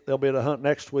last week. They'll be at a hunt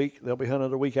next week. They'll be hunting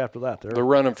the week after that. They're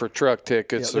running for truck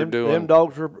tickets. Yeah, them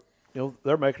dogs are, you know,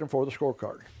 they're making them for the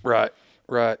scorecard. Right.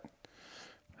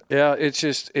 Yeah, it's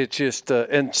just,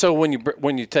 and so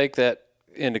when you take that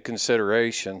into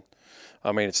consideration,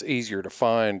 I mean, it's easier to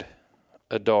find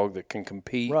a dog that can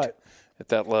compete at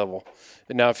that level.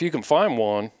 And now, if you can find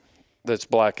one that's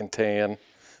black and tan,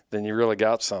 then you really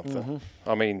got something. Mm-hmm.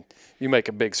 I mean, you make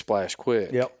a big splash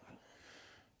quick. Yep.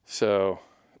 So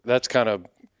that's kind of,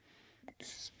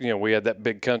 you know, we had that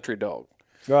big country dog.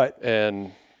 Right.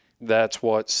 And that's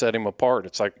what set him apart.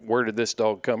 It's like, where did this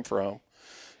dog come from?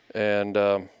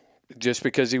 And just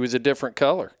because he was a different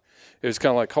color, it was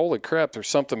kind of like, holy crap, there's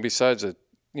something besides a,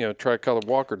 you know, tricolored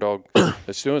walker dog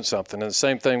that's doing something. And the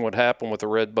same thing would happen with a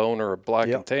red bone or a black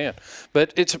and tan.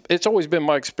 But it's always been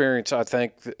my experience, I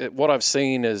think, what I've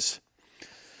seen is,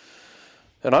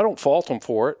 and I don't fault them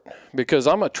for it, because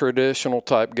I'm a traditional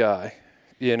type guy.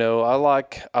 You know, I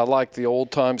like the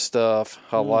old time stuff.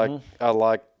 I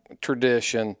like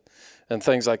tradition and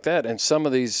things like that. And some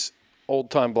of these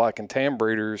old time black and tan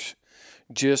breeders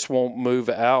just won't move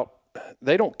out.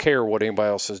 They don't care what anybody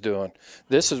else is doing.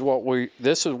 This is what we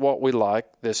like.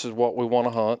 This is what we want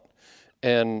to hunt,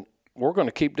 and we're going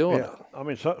to keep doing it. I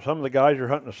mean, some of the guys are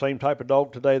hunting the same type of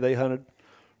dog today they hunted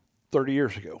 30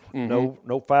 years ago. Mm-hmm.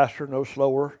 No faster, no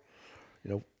slower.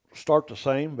 You know, start the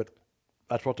same, but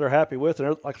that's what they're happy with.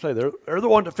 And like I say, they're the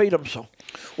one to feed them. So,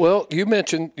 Well, you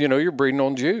mentioned, you're breeding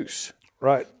on Juice.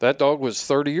 right. That dog was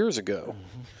 30 years ago.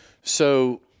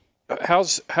 So how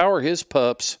are his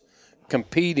pups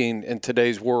competing in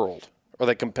today's world? Are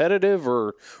they competitive,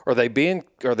 or are they being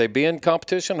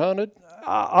competition hunted?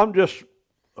 I'm just,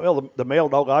 the male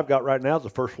dog I've got right now is the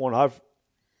first one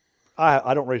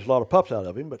I don't raise a lot of pups out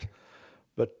of him, but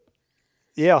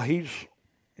yeah, he's,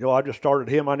 I just started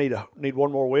him. I need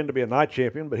one more win to be a night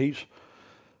champion, but he's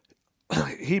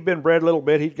been bred a little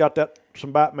bit. He's got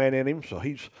some Batman in him, so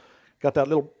he's got that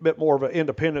little bit more of an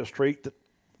independent streak that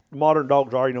modern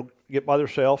dogs are, get by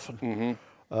themselves. And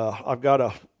I've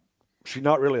got she's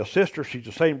not really a sister. She's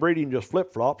the same breeding, just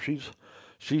flip-flop. She's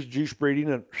juice breeding,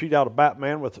 and she's out of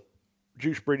Batman with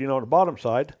juice breeding on the bottom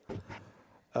side.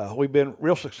 We've been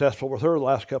real successful with her the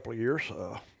last couple of years.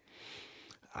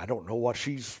 I don't know what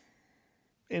she's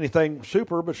anything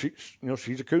super, but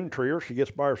she's a coon treer. She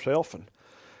gets by herself, and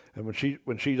when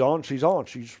she's on, she's on.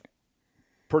 She's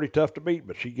pretty tough to beat,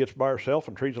 but she gets by herself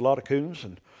and trees a lot of coons.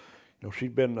 And she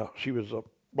was a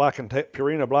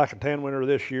Purina Black and Tan winner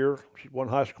this year. She won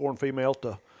high scoring female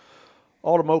to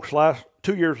Autumn Oaks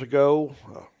 2 years ago.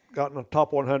 Got in the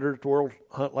top 100 at the World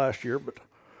Hunt last year, but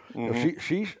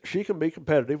she can be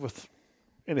competitive with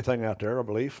anything out there, I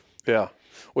believe. Yeah.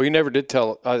 Well, you never did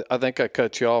tell. I think I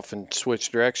cut you off and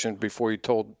switched direction before you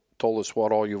told us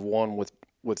what all you've won with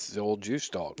the old Juice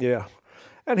dog. Yeah.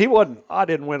 And I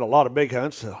didn't win a lot of big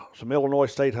hunts. Some Illinois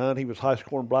State hunt. He was high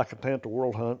scoring Black and Tan at the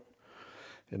World Hunt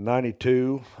in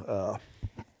 '92.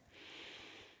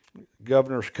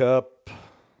 Governor's Cup.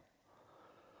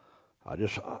 I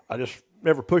just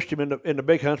never pushed him into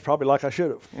big hunts, probably like I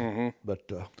should have. Mm-hmm. But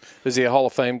is he a Hall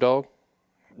of Fame dog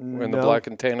in the Black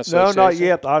and Tan Association? No, not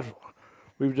yet.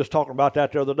 We were just talking about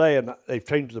that the other day, and they've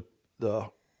changed the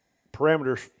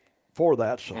parameters for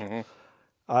that. So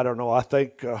I don't know. I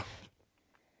think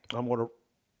I'm going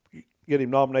to get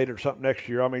him nominated or something next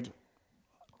year. I mean,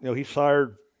 he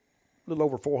sired a little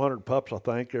over 400 pups, I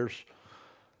think.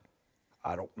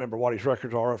 I don't remember what his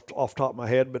records are off the top of my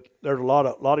head, but there's a lot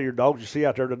of your dogs you see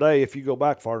out there today. If you go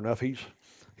back far enough, he's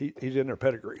in their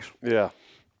pedigrees.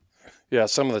 Yeah,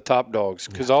 some of the top dogs.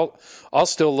 Because I'll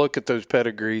still look at those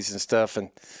pedigrees and stuff, and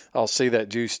I'll see that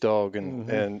Juice dog,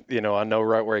 and I know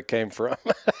right where it came from.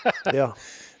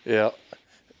 Yeah.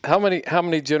 How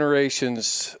many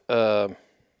generations? I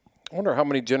wonder how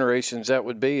many generations that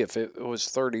would be if it was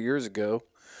 30 years ago.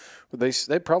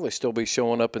 They'd probably still be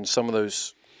showing up in some of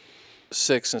those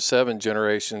 6 and 7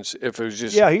 generations if it was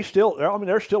just. Yeah, he's still. I mean,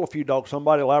 there's still a few dogs.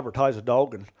 Somebody will advertise a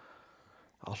dog, and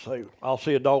I'll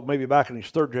see a dog maybe back in his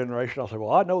 3rd generation. I'll say,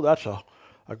 well, I know that's a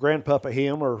grandpup of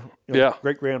him, or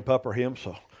great grandpup of him. So,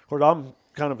 of course, I'm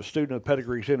kind of a student of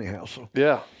pedigrees anyhow. So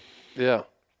yeah.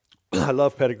 I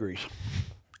love pedigrees.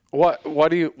 Why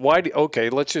do you? Okay,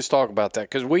 let's just talk about that,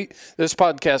 because this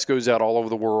podcast goes out all over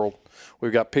the world.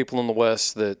 We've got people in the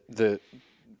West that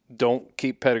don't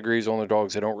keep pedigrees on their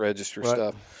dogs. They don't register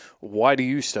stuff. Why do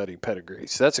you study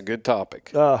pedigrees? That's a good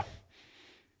topic. I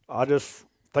just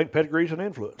think pedigree's an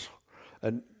influence.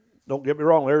 And don't get me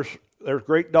wrong, there's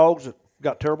great dogs that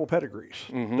got terrible pedigrees.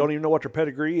 Don't even know what their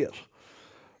pedigree is.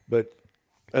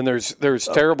 And there's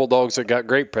terrible dogs that got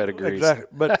great pedigrees. Exactly.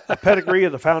 But a pedigree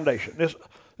is a foundation.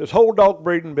 This whole dog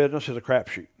breeding business is a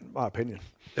crapshoot, in my opinion.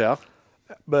 Yeah.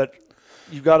 But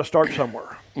you've got to start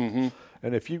somewhere.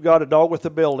 And if you've got a dog with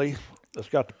ability that's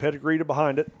got the pedigree to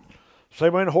behind it,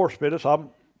 same way in the horse business.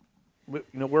 We're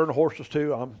in the horses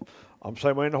too. I'm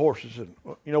same way in the horses. And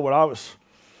when I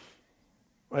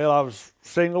was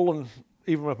single, and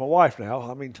even with my wife now.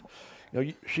 I mean,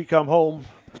 she come home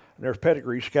and there's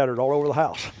pedigree scattered all over the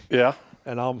house. Yeah.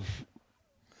 And I'm,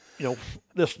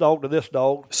 this dog to this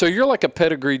dog. So you're like a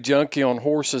pedigree junkie on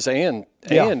horses and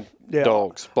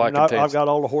dogs, Black and Tans. I've got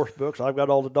all the horse books. I've got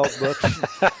all the dog books.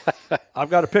 I've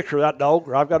got a picture of that dog,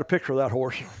 or I've got a picture of that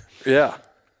horse. Yeah.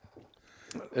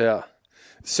 Yeah.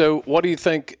 So what do you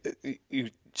think? You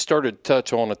started to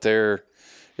touch on it there.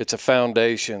 It's a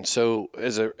foundation. So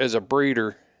as a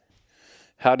breeder,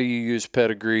 how do you use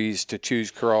pedigrees to choose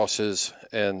crosses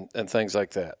and things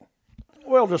like that?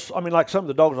 Well, like some of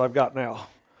the dogs I've got now,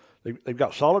 they've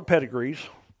got solid pedigrees.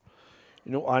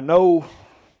 I know.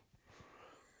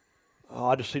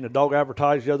 I just seen a dog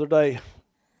advertised the other day.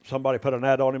 Somebody put an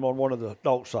ad on him on one of the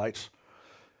dog sites.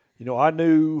 I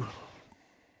knew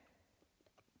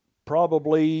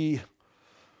probably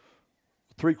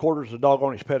 3/4 of the dog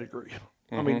on his pedigree.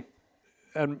 I mean,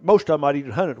 and most of them I'd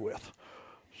even hunted with.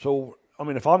 So,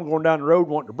 if I'm going down the road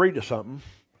wanting to breed to something,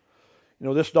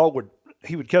 this dog would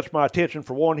catch my attention.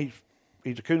 For one,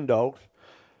 he's a coon dog,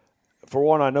 for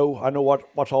one, I know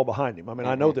what's all behind him. I mean,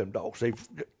 I know them dogs.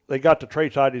 They got the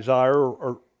traits I desire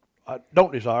or I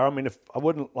don't desire. I mean, if I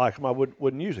wouldn't like him, I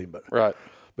wouldn't use him. But Right.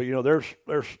 But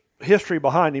there's history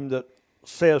behind him that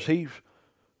says he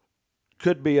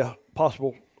could be a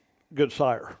possible good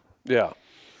sire. Yeah.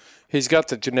 He's got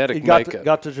the genetic He got makeup.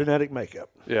 got the genetic makeup.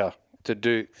 Yeah. To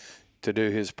do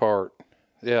his part.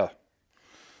 Yeah.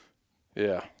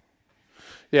 Yeah.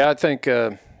 Yeah, I think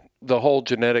the whole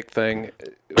genetic thing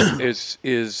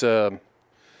is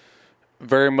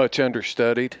very much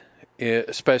understudied,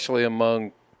 especially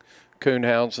among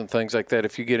coonhounds and things like that.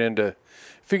 If you get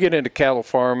into cattle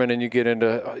farming and you get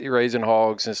into raising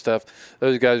hogs and stuff,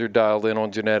 those guys are dialed in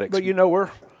on genetics. But we're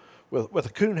with a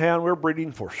coonhound, we're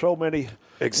breeding for so many.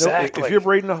 Exactly. If you're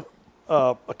breeding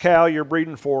a cow, you're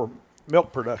breeding for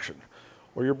milk production,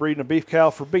 or you're breeding a beef cow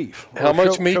for beef. How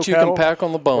much meat you can pack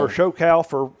on the bone. Or show cow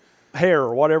for hair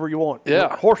or whatever you want.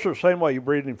 Yeah. Horses are the same way. You're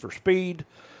breeding for speed.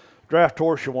 Draft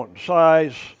horse, you're wanting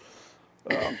size.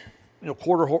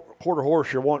 Quarter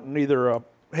horse, you're wanting either a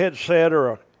head set or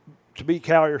a to-be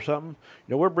cow or something.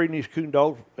 We're breeding these coon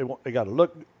dogs. They got to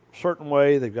look a certain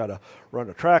way. They've got to run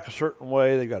a track a certain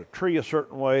way. They've got to tree a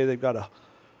certain way. They've got to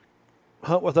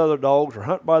hunt with other dogs or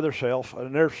hunt by themselves.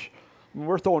 And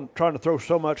we're trying to throw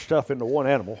so much stuff into one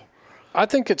animal. I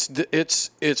think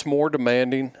it's more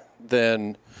demanding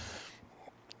than.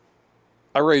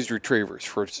 I raised retrievers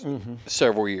for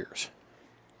several years.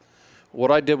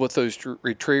 What I did with those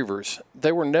retrievers,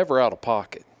 they were never out of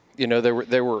pocket.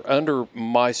 They were under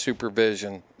my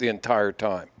supervision the entire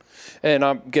time. And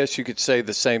I guess you could say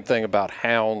the same thing about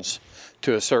hounds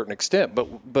to a certain extent,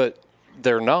 but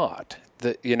they're not.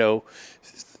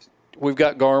 We've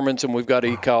got Garmins and we've got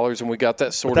e-collars and we got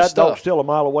that sort of stuff. That dog's still a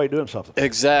mile away doing something.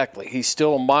 Exactly. He's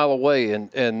still a mile away,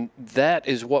 and that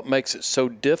is what makes it so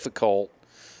difficult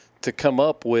to come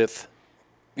up with,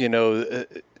 10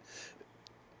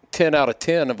 out of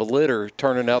 10 of a litter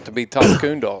turning out to be top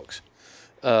coon dogs,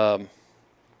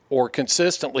 or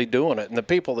consistently doing it. And the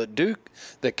people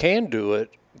that can do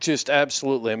it just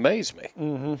absolutely amaze me.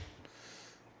 Mm-hmm.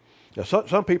 Yeah,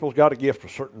 some people's got a gift for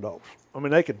certain dogs. I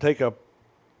mean, they could take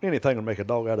anything and make a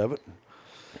dog out of it.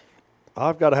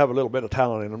 I've got to have a little bit of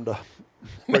talent in them to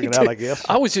bring it out, I guess.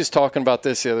 I was just talking about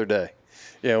this the other day.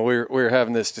 We were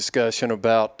having this discussion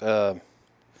about the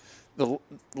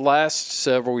last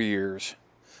several years.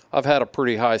 I've had a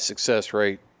pretty high success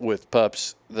rate with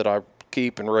pups that I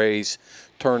keep and raise,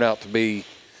 turn out to be,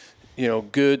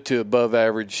 good to above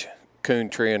average coon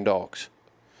treeing dogs.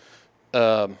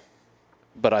 But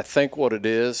I think what it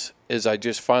is I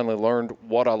just finally learned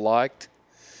what I liked,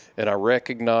 and I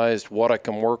recognized what I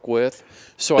can work with,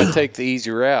 so I take the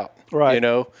easy route. Right.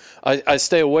 I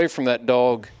stay away from that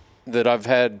dog that I've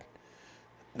had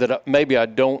that maybe I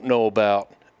don't know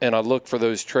about, and I look for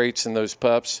those traits in those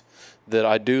pups that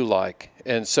I do like.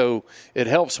 And so it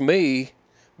helps me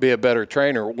be a better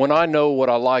trainer when I know what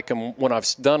I like and when I've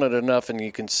done it enough and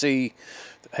you can see,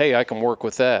 hey, I can work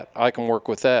with that. I can work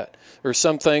with that. There's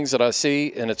some things that I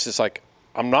see and it's just like,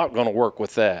 I'm not going to work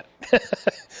with that.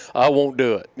 I won't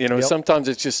do it. Yep. Sometimes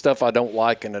it's just stuff I don't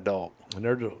like in a dog. And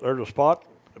there's a spot,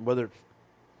 whether it's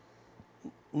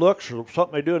looks or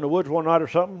something they do in the woods one night or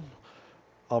something,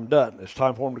 I'm done. It's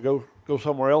time for them to go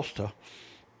somewhere else to.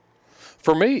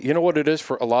 For me, you know what it is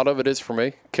for a lot of it is for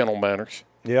me? Kennel manners.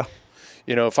 Yeah.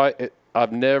 If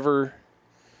I've never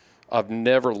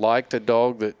liked a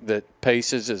dog that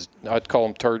paces as I'd call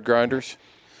them turd grinders,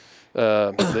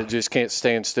 that just can't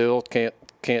stand still,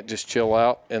 can't just chill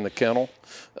out in the kennel.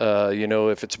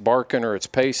 If it's barking or it's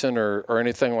pacing or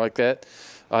anything like that.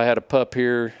 I had a pup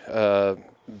here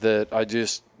that I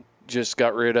just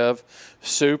got rid of.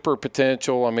 Super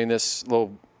potential. I mean, this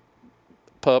little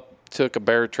pup took a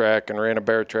bear track and ran a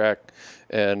bear track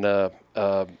and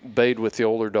bayed with the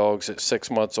older dogs at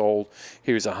 6 months old.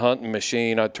 He was a hunting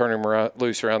machine. I'd turn him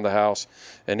loose around the house,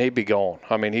 and he'd be gone.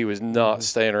 I mean, he was not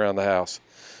staying around the house.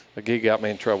 Like, he got me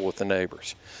in trouble with the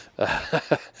neighbors.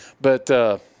 But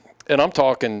and I'm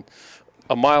talking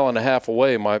a mile and a half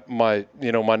away. My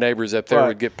neighbors up there Right.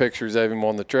 would get pictures of him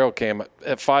on the trail cam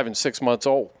at 5 and 6 months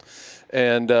old.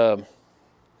 And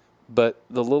but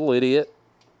the little idiot,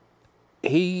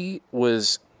 he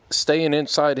was staying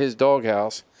inside his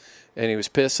doghouse, and he was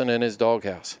pissing in his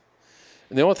doghouse.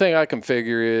 And the only thing I can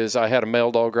figure is I had a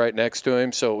male dog right next to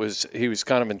him, so he was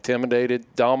kind of intimidated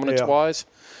dominance-wise.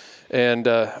 And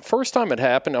first time it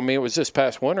happened, it was this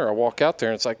past winter. I walk out there,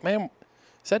 and it's like, man,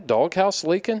 is that doghouse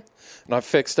leaking? And I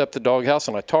fixed up the doghouse,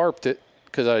 and I tarped it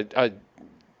because I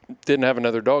didn't have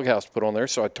another doghouse to put on there,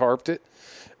 so I tarped it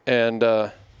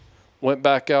and went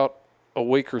back out a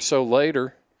week or so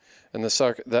later, and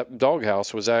that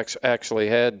doghouse was actually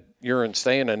had urine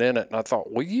standing in it. And I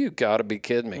thought, well, you got to be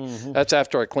kidding me. Mm-hmm. That's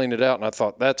after I cleaned it out, and I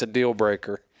thought, that's a deal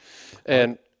breaker.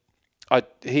 And I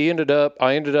ended up,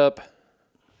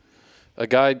 a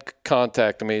guy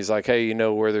contacted me. He's like, hey, you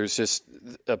know where there's just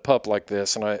a pup like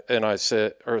this? And I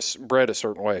said, or bred a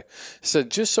certain way. He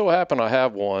said, just so happened I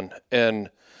have one. And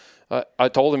I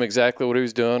told him exactly what he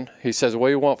was doing. He says, what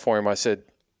do you want for him? I said,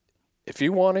 if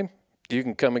you want him, you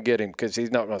can come and get him because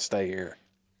he's not going to stay here.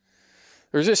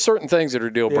 There's just certain things that are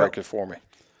deal breakers for me.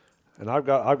 And I've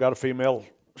got a female.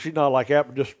 She's not like that,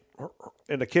 but just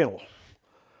in the kennel.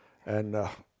 And I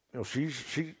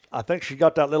think she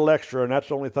got that little extra, and that's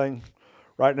the only thing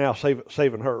right now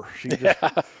saving her. She just,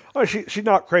 I mean, she's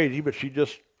not crazy, but she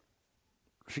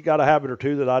got a habit or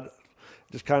two that I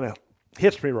just kind of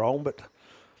hits me wrong. But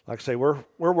like I say, we're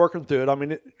working through it. I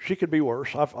mean, she could be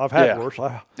worse. I've had worse.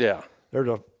 There's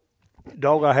a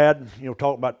dog I had,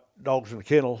 talking about dogs in the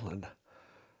kennel, and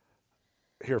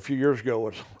here a few years ago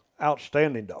was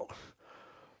outstanding dog.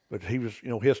 But he was,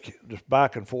 his just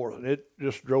back and forth, and it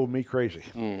just drove me crazy.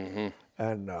 Mm-hmm.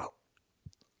 And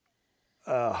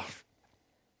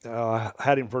I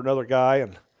had him for another guy,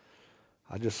 and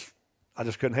I just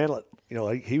couldn't handle it.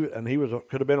 He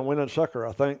could have been a winning sucker,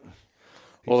 I think.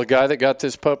 Well, the guy that got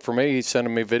this pup for me, he's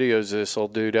sending me videos of this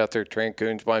old dude out there training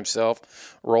coons by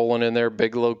himself, rolling in there,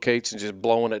 big locates, and just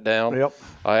blowing it down. Yep.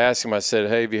 I asked him, I said,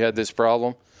 hey, have you had this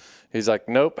problem? He's like,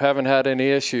 nope, haven't had any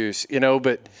issues,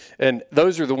 and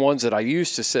those are the ones that I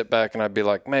used to sit back and I'd be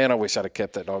like, man, I wish I'd have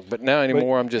kept that dog. But now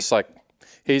anymore, I'm just like,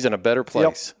 he's in a better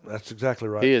place. Yep, that's exactly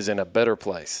right. He is in a better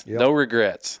place. Yep. No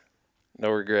regrets.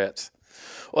 No regrets.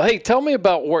 Well, hey, tell me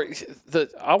about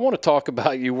I want to talk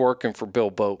about you working for Bill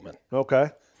Boatman.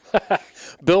 Okay.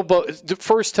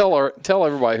 First, tell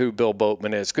everybody who Bill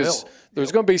Boatman is, because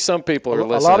there's going to be some people who are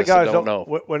listening a lot of guys that don't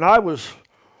know. When I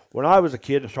was a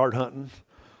kid and started hunting,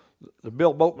 the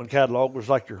Bill Boatman catalog was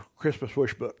like your Christmas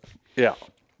wish book. Yeah.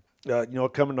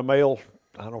 Come in the mail,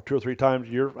 I don't know, 2 or 3 times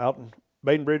a year out in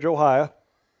Bainbridge, Ohio.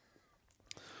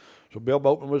 So Bill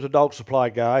Boatman was a dog supply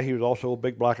guy. He was also a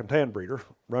big black and tan breeder.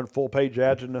 Run full-page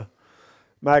ads in the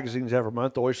magazines every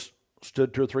month. Always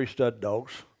stood 2 or 3 stud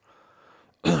dogs.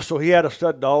 So he had a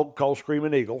stud dog called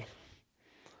Screaming Eagle.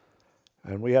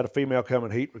 And we had a female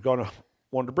coming heat.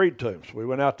 Wanted to breed to him. So we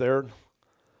went out there and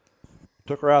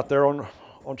took her out there on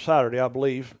Saturday, I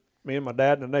believe. Me and my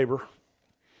dad and a neighbor.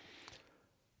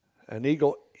 And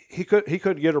Eagle, he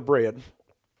couldn't get her bred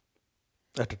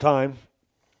at the time.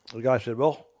 The guy said,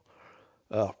 well,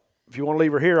 if you want to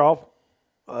leave her here,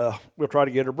 we'll try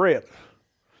to get her bred.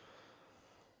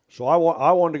 So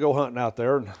I wanted to go hunting out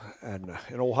there, and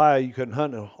in Ohio you couldn't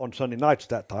hunt on Sunday nights at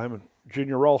that time. And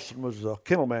Junior Ralston was the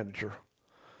kennel manager,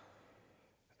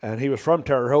 and he was from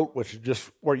Terre Haute, which is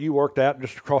just where you worked at,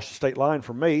 just across the state line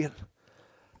from me.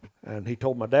 And he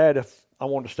told my dad if I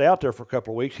wanted to stay out there for a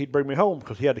couple of weeks, he'd bring me home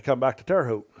because he had to come back to Terre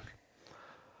Haute.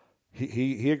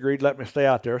 He agreed to let me stay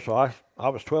out there. So I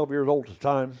was 12 years old at the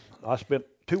time. I spent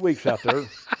 2 weeks out there,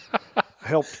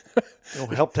 helped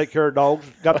take care of dogs.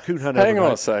 Got a coon hunt every Hang on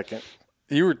night. a second.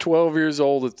 You were 12 years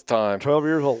old at the time. 12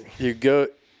 years old.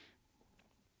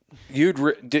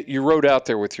 You rode out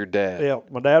there with your dad. Yeah,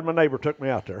 my dad and my neighbor took me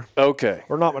out there. Okay.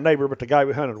 Or not my neighbor, but the guy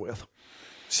we hunted with.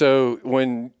 So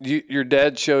when your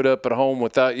dad showed up at home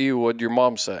without you, what did your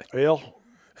mom say? Well,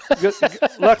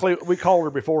 luckily we called her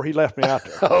before he left me out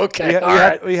there.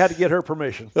 Okay, we had to get her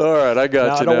permission. All right, I got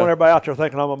now, you. I don't want everybody out there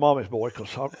thinking I'm a mommy's boy,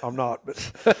 because I'm not.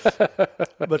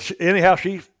 But anyhow,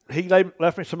 he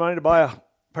left me some money to buy a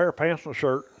pair of pants and a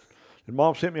shirt. And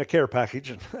Mom sent me a care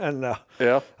package, and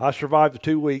I survived the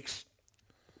 2 weeks.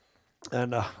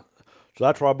 And so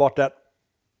that's where I bought that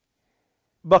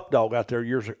buck dog out there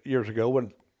years ago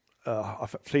when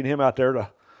I've seen him out there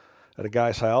at a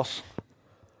guy's house.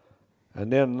 And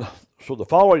then, so the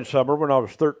following summer when I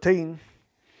was 13,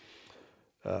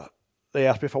 they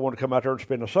asked me if I wanted to come out there and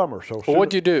spend the summer. So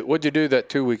what'd you do? What'd you do that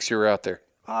 2 weeks you were out there?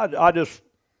 I just,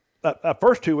 that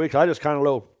first 2 weeks, I just kind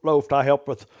of loafed. I helped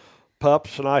with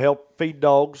pups, and I helped feed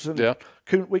dogs. And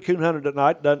we coon hunted at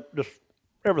night, done just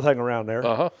everything around there.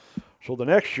 Uh-huh. So the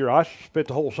next year, I spent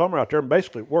the whole summer out there and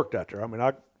basically worked out there. I mean,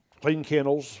 I cleaned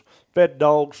kennels, fed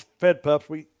dogs, fed pups.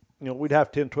 We'd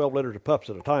have 10, 12 litters of pups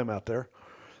at a time out there.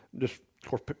 Just, of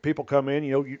course, people come in,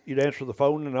 you'd answer the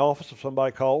phone in the office if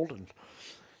somebody called, and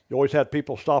you always had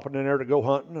people stopping in there to go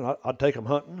hunting, and I'd take them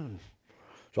hunting. And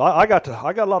so I got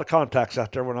a lot of contacts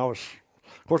out there when I was,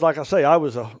 of course, like I say,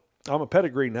 I'm a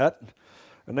pedigree nut,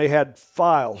 and they had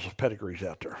files of pedigrees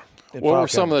out there. What were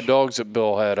some of the dogs that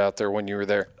Bill had out there when you were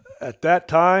there? At that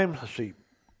time, let's see,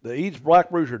 the Eads Black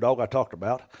Bruiser dog I talked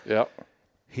about. Yep.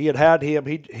 he had him.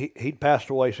 He'd passed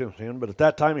away since then, but at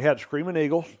that time he had Screaming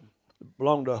Eagles,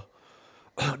 belonged to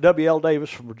W.L. Davis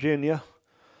from Virginia.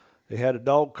 He had a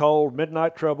dog called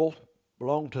Midnight Trouble,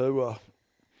 belonged to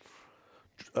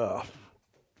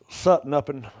Sutton up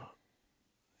in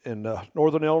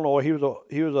northern Illinois. He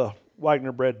was a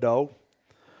Wagner bred dog.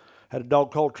 Had a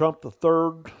dog called Trump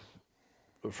III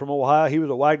from Ohio. He was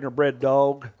a Wagner bred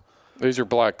dog. These are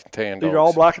black and tan dogs. These are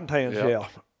all black and tans, Yep. yeah.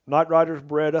 Night Riders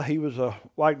Beretta, he was a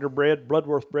Wagner bred,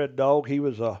 Bloodworth bred dog.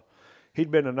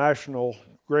 He'd been a national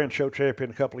Grand Show champion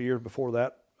a couple of years before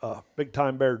that. Big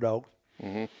time bear dog.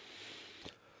 Mm-hmm.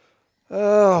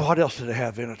 What else did they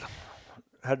have in it?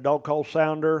 Had a dog called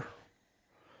Sounder.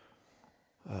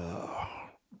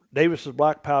 Davis's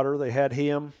Black Powder, they had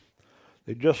him.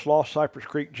 They just lost Cypress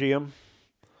Creek Jim.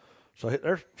 So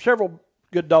there's several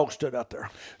good dogs stood out there.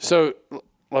 So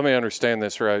let me understand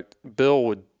this right. Bill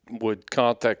would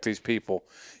contact these people.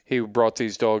 He brought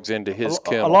these dogs into his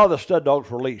kennel. A lot of the stud dogs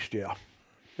were leased, yeah.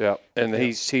 Yeah, and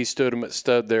he stood them at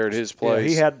stud there at his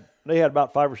place. Yeah, they had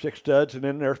about 5 or 6 studs, and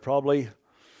then there's probably,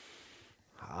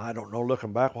 I don't know,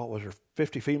 looking back, what was there,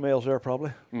 50 females there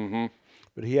probably. Mm-hmm.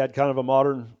 But he had kind of a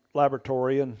modern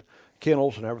laboratory and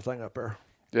kennels and everything up there.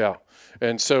 Yeah,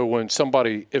 and so if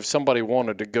somebody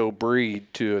wanted to go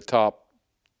breed to a top,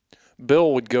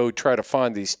 Bill would go try to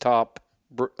find these top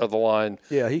of the line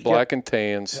black and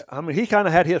tans. I mean, he kind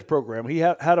of had his program. He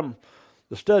had them,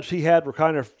 the studs he had were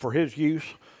kind of for his use,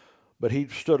 but he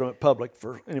stood them at public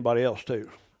for anybody else too.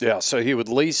 Yeah, so he would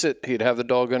lease it. He'd have the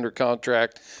dog under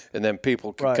contract, and then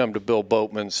people could come to Bill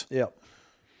Boatman's. Yep.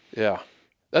 Yeah,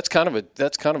 that's kind of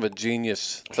a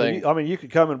genius thing. So you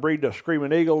could come and breed the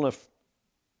Screaming Eagle, and if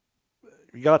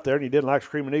you got there and you didn't like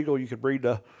Screaming Eagle, you could breed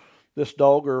this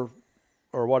dog or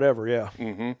whatever. Yeah.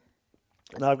 Mm-hmm.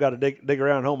 Now I've got to dig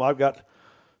around home. I've got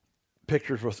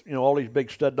pictures with all these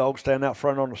big stud dogs standing out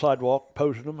front on the sidewalk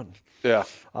posing them, and yeah,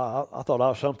 I thought I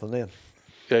was something then.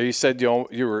 Yeah, you said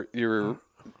you were.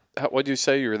 What'd you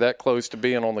say? You were that close to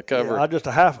being on the cover? Yeah, I just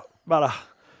about a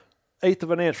eighth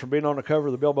of an inch from being on the cover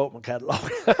of the Bill Boatman catalog.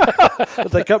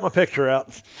 But they cut my picture out.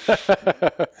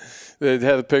 They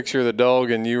had a picture of the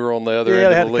dog, and you were on the other end they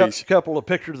of the had leash. a couple of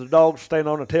pictures of the dogs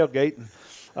standing on the tailgate, and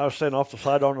I was standing off the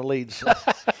side on the leads. So.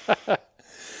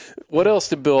 What else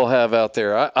did Bill have out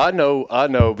there? I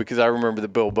know because I remember the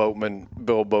Bill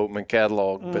Boatman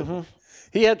catalog, but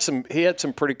he had some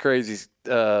pretty crazy.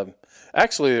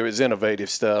 Actually, it was innovative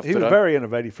stuff. He was very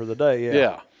innovative for the day.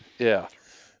 Yeah. Yeah.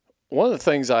 One of the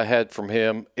things I had from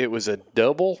him, it was a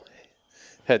double,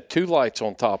 had 2 lights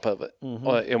on top of it.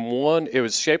 And one, it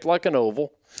was shaped like an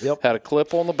oval. Yep. Had a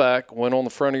clip on the back, went on the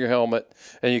front of your helmet,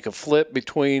 and you could flip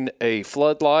between a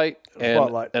floodlight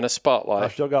and a spotlight. I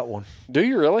still got one. Do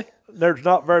you really? There's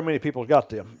not very many people got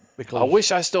them. Because I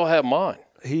wish I still had mine.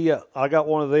 I got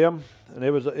one of them, and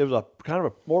it was a kind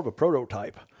of more of a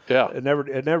prototype. Yeah. It never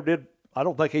did. I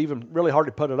don't think I even really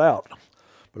hardly put it out.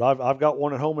 But I've got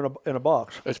one at home in a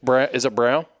box. It's brown. Is it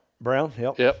brown? Brown.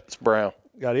 Yep. Yep. It's brown.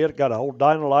 Got an old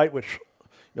Dynalite, which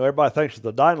everybody thinks is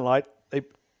the Dynalite.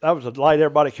 That was a light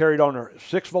everybody carried on their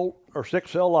 6-volt or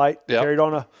 6-cell light, carried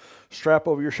on a strap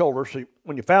over your shoulder. So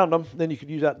when you found them, then you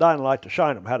could use that Dynalite to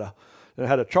shine them. It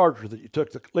had a charger that you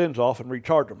took the lens off and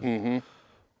recharged them.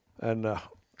 Mm-hmm. And of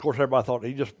course, everybody thought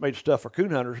he just made stuff for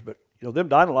coon hunters, but them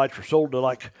Dynalites were sold to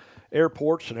like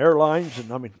airports and airlines,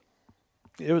 and I mean,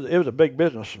 it was a big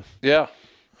business. Yeah.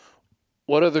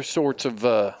 What other sorts of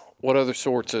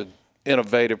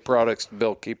innovative products did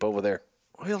Bill keep over there?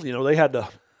 Well, they had the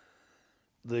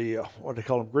what do they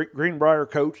call them, Greenbrier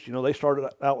coats. They started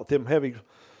out with them heavy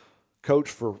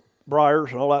coats for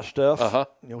briars and all that stuff.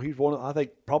 He's I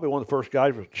think probably one of the first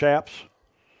guys with chaps.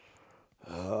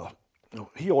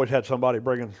 He always had somebody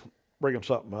bringing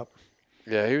something up.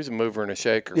 Yeah, he was a mover and a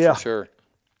shaker for sure.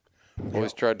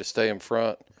 Always tried to stay in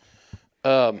front.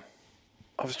 I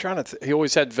was trying to. He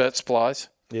always had vet supplies.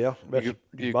 Yeah,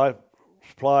 you buy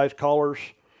supplies, collars,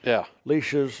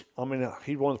 leashes. I mean,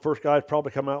 he's one of the first guys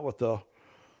probably come out with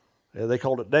they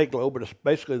called it Dayglow, but it's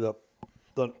basically the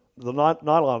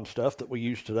nylon stuff that we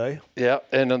use today. Yeah,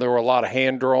 and then there were a lot of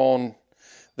hand-drawn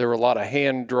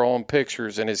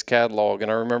pictures in his catalog,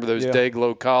 and I remember those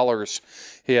Dayglow collars.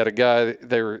 He had a guy.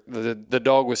 The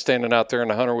dog was standing out there, and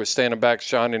the hunter was standing back,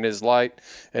 shining his light,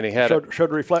 and he had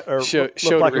showed reflect. Showed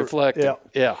it reflecting.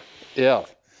 Yeah.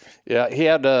 He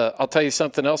had. I'll tell you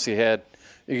something else. He had.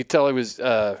 You could tell he was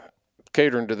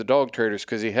catering to the dog traders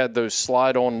because he had those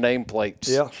slide-on nameplates.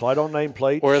 Yeah, slide-on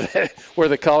nameplates. Where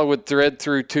the collar would thread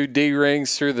through 2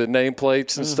 D-rings through the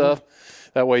nameplates and stuff.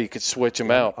 That way you could switch them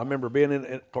out. I remember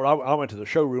being I went to the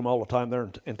showroom all the time there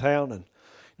in town, and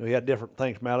he had different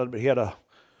things mounted, but he had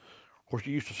course,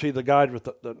 you used to see the guys with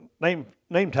the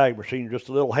name tag machine, just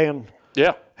a little hand.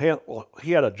 Yeah. Well,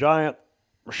 he had a giant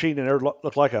machine in there,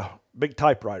 looked like a big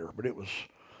typewriter, but it was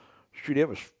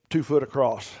 2 foot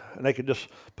across, and they could just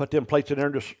put them plates in there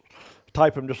and just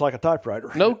type them just like a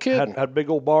typewriter. No kidding. Had big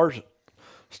old bars,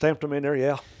 stamped them in there.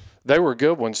 Yeah. They were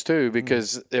good ones too,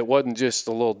 because it wasn't just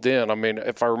a little dent. I mean,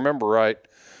 if I remember right,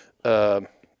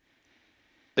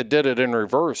 it did it in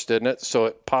reverse, didn't it? So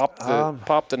it popped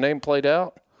the nameplate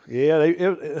out. Yeah,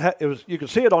 it was. You could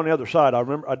see it on the other side. I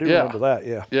do remember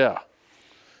that. Yeah.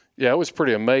 Yeah, it was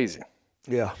pretty amazing.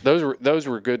 Yeah. Those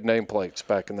were good nameplates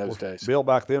back in those days. Bill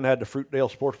back then had the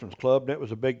Fruitdale Sportsman's Club, and it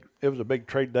was a big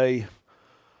trade day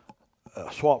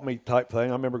swap meet type thing.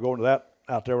 I remember going to that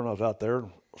out there when I was out there,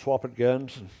 swapping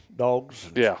guns and dogs.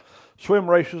 And Yeah. swim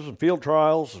races and field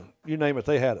trials, and you name it,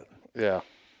 they had it. Yeah.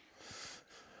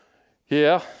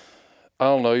 Yeah. I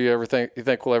don't know. You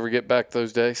think we'll ever get back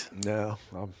those days? No,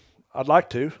 I'd like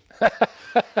to.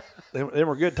 Them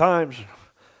were good times.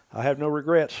 I have no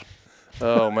regrets.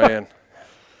 Oh man.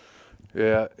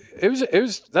 Yeah. It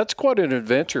was that's quite an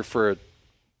adventure for a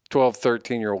 12,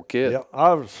 13-year-old kid. Yeah,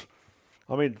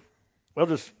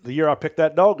 just the year I picked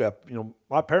that dog up,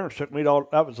 my parents took me to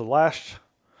that was the last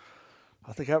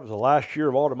year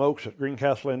of Autumn Oaks at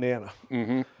Greencastle, Indiana.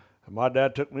 Mm-hmm. And my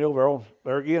dad took me over on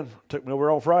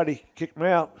Friday, kicked me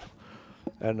out.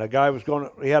 And the guy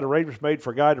he had arrangements made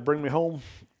for a guy to bring me home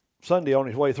Sunday on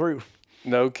his way through.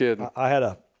 No kidding. I had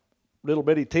a little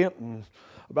bitty tent and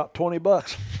about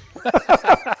 $20.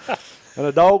 And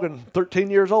a dog and 13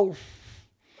 years old.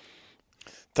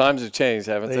 Times have changed,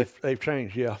 haven't they? They've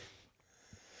changed, yeah.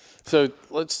 So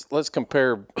let's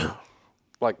compare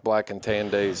like black and tan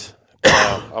days.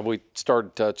 We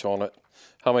started to touch on it.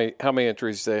 How many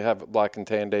entries did they have at black and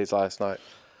tan days last night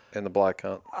in the black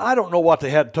hunt? I don't know what they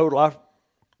had total. I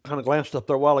kind of glanced up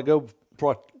there a while ago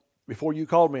before you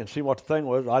called me and seen what the thing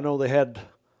was. I know they had,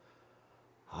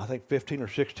 I think, 15 or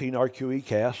 16 RQE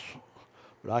casts,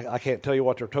 but I can't tell you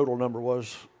what their total number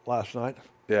was last night.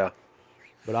 Yeah.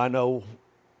 But I know,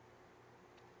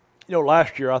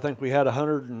 last year I think we had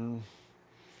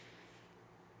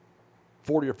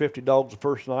 140 or 50 dogs the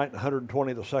first night and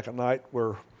 120 the second night,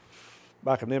 where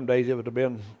back in them days it would have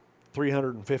been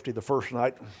 350 the first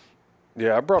night.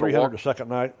 Yeah, I brought 300 the second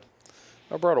night.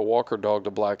 I brought a Walker dog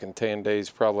to black and tan days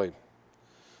probably.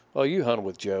 Well, you hunted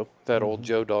with Joe, that old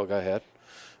Joe dog I had.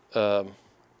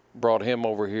 Brought him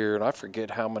over here, and I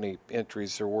forget how many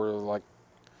entries there were, like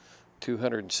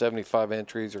 275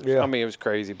 entries. I mean, it was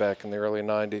crazy back in the early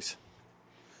 90s.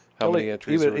 How many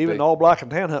entries there would even be. the all black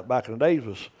and tan hunt back in the days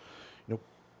was,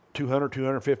 200,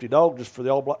 250 dogs just for the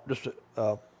all black, just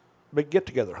a big get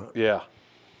together hunt. Yeah,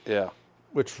 yeah.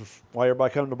 Which was why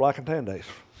everybody come to black and tan days.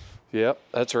 Yep,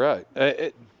 that's right.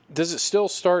 Does it still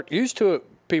start? Used to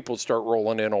people start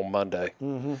rolling in on Monday,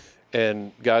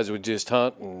 and guys would just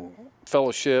hunt and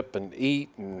fellowship and eat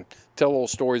and tell little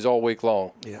stories all week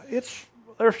long. Yeah,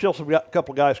 there's still a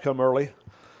couple of guys come early.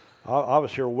 I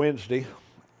was here Wednesday.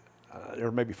 There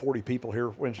were maybe 40 people here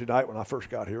Wednesday night when I first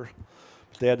got here.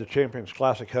 But they had the Champions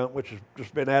Classic hunt, which has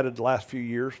just been added the last few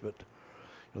years. But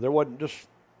there wasn't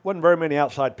very many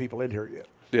outside people in here yet.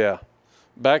 Yeah.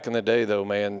 Back in the day, though,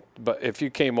 man, but if you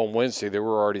came on Wednesday, there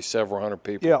were already several hundred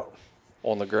people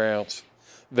on the grounds.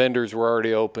 Vendors were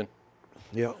already open.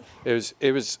 Yeah. It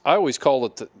was. I always call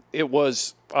it.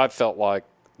 I felt like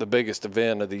the biggest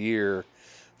event of the year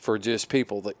for just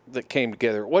people that came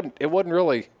together. It wasn't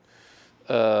really.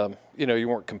 You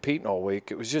weren't competing all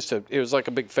week. It was just it was like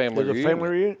a big family reunion. It was a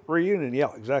family reunion.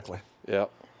 Yeah, exactly. Yeah.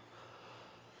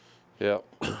 Yeah.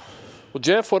 Well,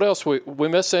 Jeff, what else? We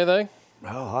missed anything?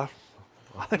 Well,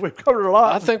 I think we've covered a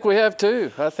lot. I think we have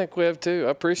too. I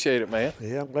appreciate it, man.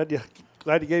 Yeah, I'm glad you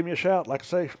gave me a shout. Like I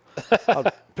say,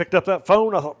 I picked up that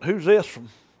phone. I thought, who's this?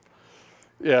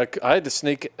 Yeah, I had to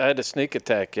sneak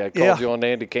attack you. I called you on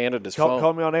Andy Canada's phone.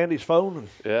 Called me on Andy's phone. And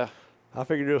yeah. I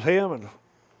figured it was him, and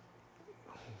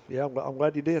yeah, I'm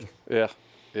glad you did. Yeah,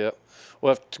 yeah.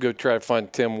 We'll have to go try to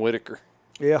find Tim Whitaker.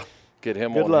 Yeah. Get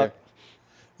him Good on luck.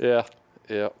 here. Yeah,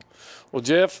 yeah. Well,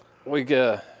 Jeff, we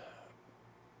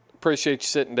appreciate you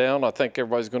sitting down. I think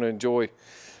everybody's going to enjoy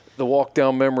the walk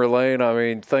down memory lane. I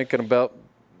mean, thinking about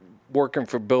working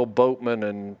for Bill Boatman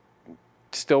and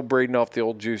still breeding off the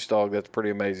old juice dog. That's pretty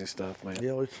amazing stuff, man.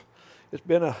 Yeah, it's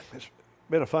been a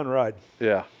fun ride.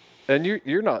 Yeah. And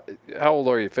you're not, how old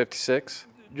are you, 56?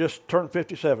 Just turned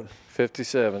 57.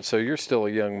 57. So you're still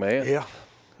a young man. Yeah,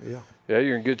 yeah. Yeah,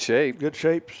 you're in good shape. Good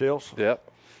shape still.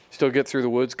 Yep. Still get through the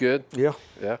woods good? Yeah.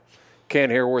 Yeah. Can't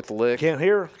hear worth a lick. Can't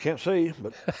hear, can't see,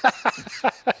 but.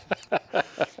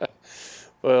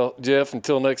 Well, Jeff,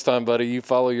 until next time, buddy, you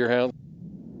follow your hound.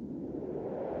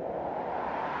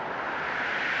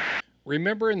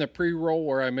 Remember in the pre-roll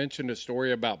where I mentioned a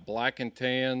story about black and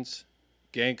tans,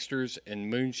 gangsters, and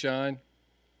moonshine?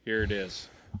 Here it is.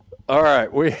 All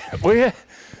right, we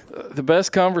the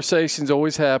best conversations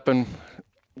always happen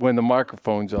when the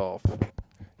microphone's off.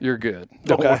 You're good.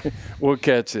 Okay. We'll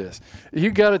catch this.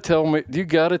 You got to tell me. You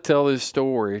got to tell this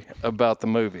story about the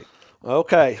movie.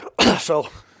 Okay, so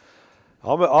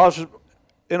I was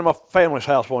in my family's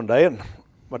house one day, and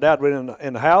my dad went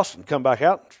in the house and come back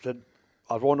out and said,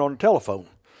 I was wanting on the telephone.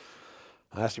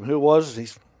 I asked him who it was. He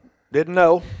didn't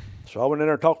know. So I went in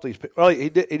there and talked to these people. Well, he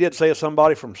did say it's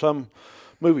somebody from some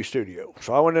movie studio.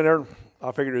 So I went in there and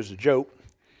I figured it was a joke.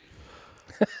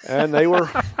 And they were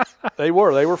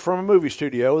from a movie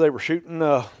studio. They were shooting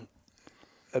an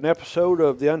episode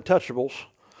of The Untouchables,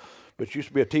 which used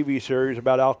to be a TV series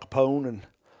about Al Capone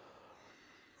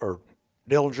or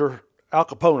Dillinger. Al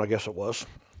Capone, I guess it was,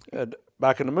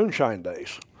 back in the moonshine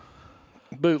days.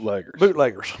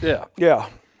 Bootleggers. Yeah. Yeah.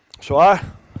 So I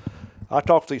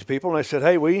talked to these people, and they said,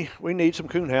 hey, we need some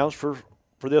coonhounds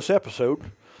for this episode,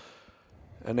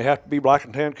 and they have to be black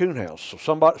and tan coonhounds.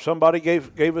 So somebody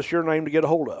gave us your name to get a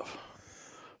hold of.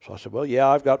 So I said, well, yeah,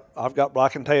 I've got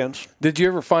black and tans. Did you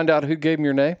ever find out who gave him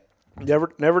your name?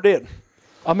 Never did.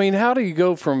 I mean, how do you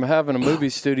go from having a movie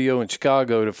studio in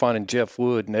Chicago to finding Jeff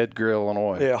Wood in Edgar,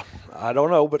 Illinois? Yeah, I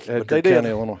don't know, but Edgar they did. County,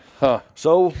 Illinois. Huh.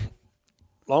 So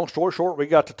long story short, we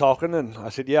got to talking, and I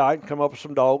said, yeah, I can come up with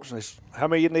some dogs. And they said, how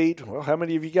many you need? Well, how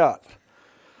many have you got?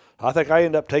 I think I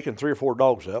ended up taking 3 or 4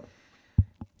 dogs up.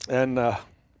 And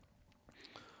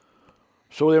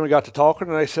so then we got to talking,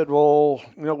 and they said, well,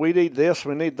 we need this,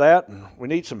 we need that, and we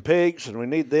need some pigs, and we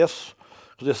need this.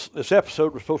 This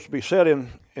episode was supposed to be set in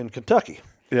Kentucky.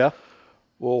 Yeah.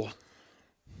 Well,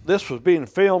 this was being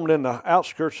filmed in the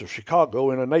outskirts of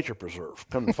Chicago in a nature preserve.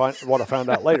 Come to find what I found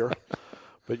out later.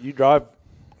 But you drive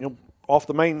off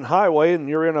the main highway, and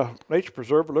you're in a nature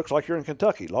preserve. It looks like you're in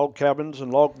Kentucky. Log cabins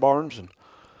and log barns, and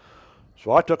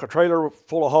so I took a trailer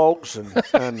full of hogs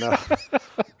and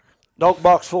dog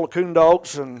box full of coon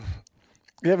dogs. And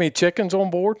you have any chickens on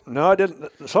board? No, I didn't.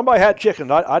 Somebody had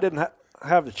chickens. I didn't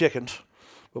have the chickens,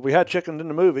 but we had chickens in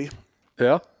the movie.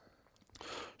 Yeah.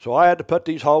 So I had to put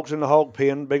these hogs in the hog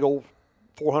pen, big old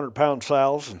 400-pound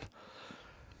sows,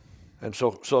 and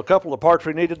so a couple of the parts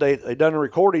we needed, they done a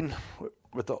recording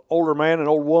with the older man and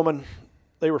old woman.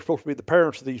 They were supposed to be the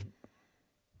parents of these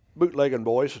bootlegging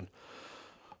boys, and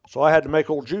so I had to make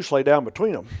old Juice lay down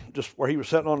between them, just where he was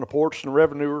sitting on the porch, and the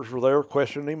revenuers were there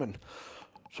questioning him. And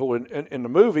so in the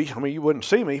movie, I mean, you wouldn't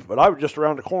see me, but I was just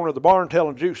around the corner of the barn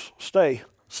telling Juice, stay,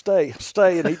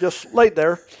 and he just laid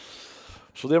there.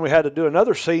 So then we had to do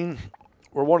another scene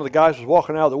where one of the guys was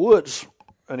walking out of the woods,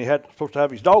 and he had supposed to have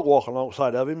his dog walking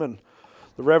alongside of him, and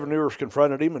the revenuers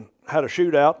confronted him and had a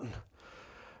shootout,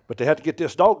 but they had to get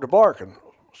this dog to bark. And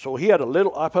so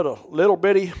I put a little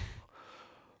bitty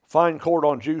fine cord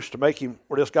on Juice to make him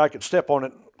where this guy could step on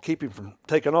it and keep him from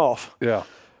taking off. Yeah.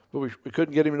 But we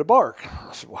couldn't get him to bark.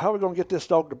 I said, well, how are we going to get this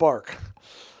dog to bark?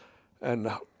 And,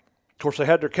 of course, they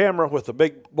had their camera with a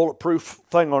big bulletproof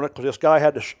thing on it because this guy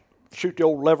had to shoot the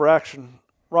old lever-action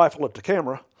rifle at the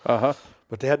camera. Uh-huh.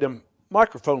 But they had them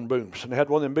microphone booms, and they had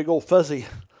one of them big old fuzzy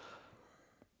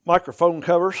microphone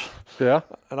covers. Yeah.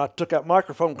 And I took that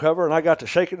microphone cover, and I got to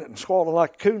shaking it and squalling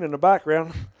like a coon in the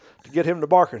background to get him to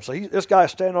barking. So this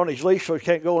guy's standing on his leash so he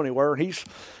can't go anywhere, and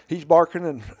he's barking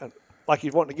and like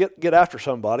he's wanting to get after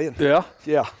somebody. And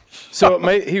yeah. So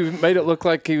he made it look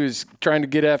like he was trying to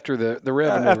get after the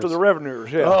revenuers. After the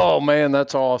revenuers, yeah. Oh, man,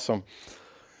 that's awesome.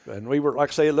 And we were, like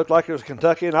I say, it looked like it was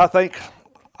Kentucky, and I think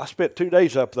I spent 2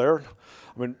 days up there.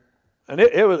 I mean, and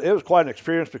it was quite an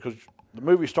experience because the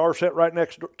movie star sat right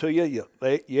next to you. You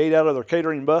ate out of their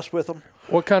catering bus with them.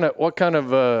 What kind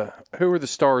of who were the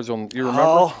stars on? You remember?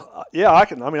 Oh, yeah,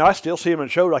 I still see them in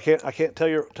shows. I can't tell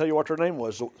you what their name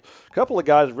was. A couple of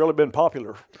guys have really been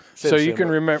popular. So you can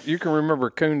remember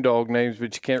coon dog names,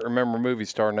 but you can't remember movie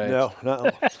star names. No.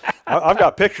 I've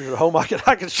got pictures at home. I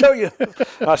can show you.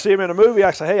 I see him in a movie.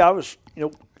 I say, hey, I was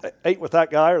ate with that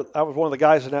guy, or I was one of the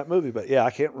guys in that movie. But yeah,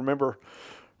 I can't remember.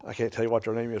 I can't tell you what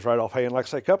their name is right offhand. Like I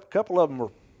say, a couple of them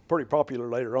were pretty popular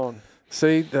later on.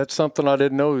 See, that's something I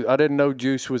didn't know. I didn't know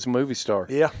Juice was a movie star.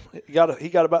 Yeah, he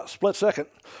got about a split second.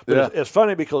 But yeah. It's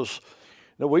funny because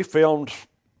we filmed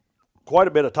quite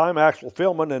a bit of time actual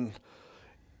filming, and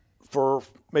for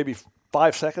maybe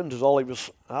 5 seconds is all he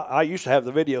was. I used to have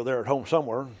the video there at home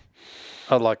somewhere.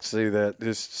 I'd like to see that.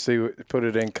 Just put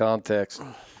it in context.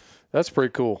 That's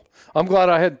pretty cool. I'm glad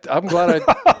I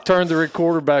turned the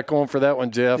recorder back on for that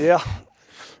one, Jeff. Yeah.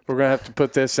 We're going to have to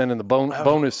put this in the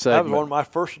bonus segment. That was one of my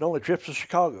first and only trips to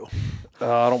Chicago.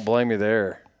 I don't blame you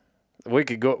there. We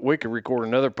could record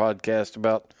another podcast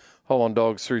about hauling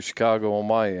dogs through Chicago on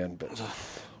my end. But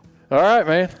all right,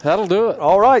 man, that'll do it.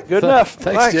 All right, good enough.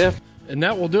 Thanks, Jeff. And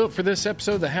that will do it for this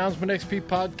episode of the Houndsman XP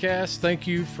podcast. Thank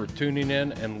you for tuning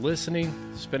in and listening,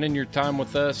 spending your time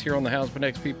with us here on the Houndsman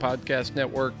XP Podcast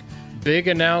Network. Big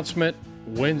announcement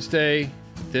Wednesday,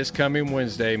 this coming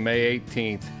Wednesday, May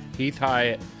 18th. Heath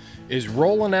Hyatt is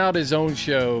rolling out his own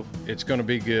show. It's going to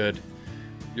be good.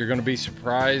 You're going to be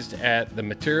surprised at the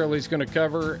material he's going to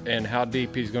cover and how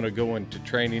deep he's going to go into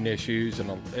training issues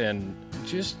and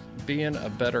just being a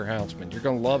better houndsman. You're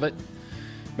going to love it.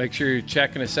 Make sure you're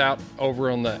checking us out over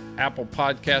on the Apple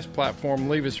Podcast platform.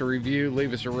 Leave us a review.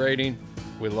 Leave us a rating.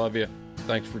 We love you.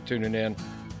 Thanks for tuning in.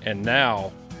 And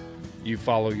now you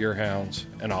follow your hounds,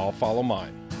 and I'll follow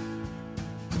mine.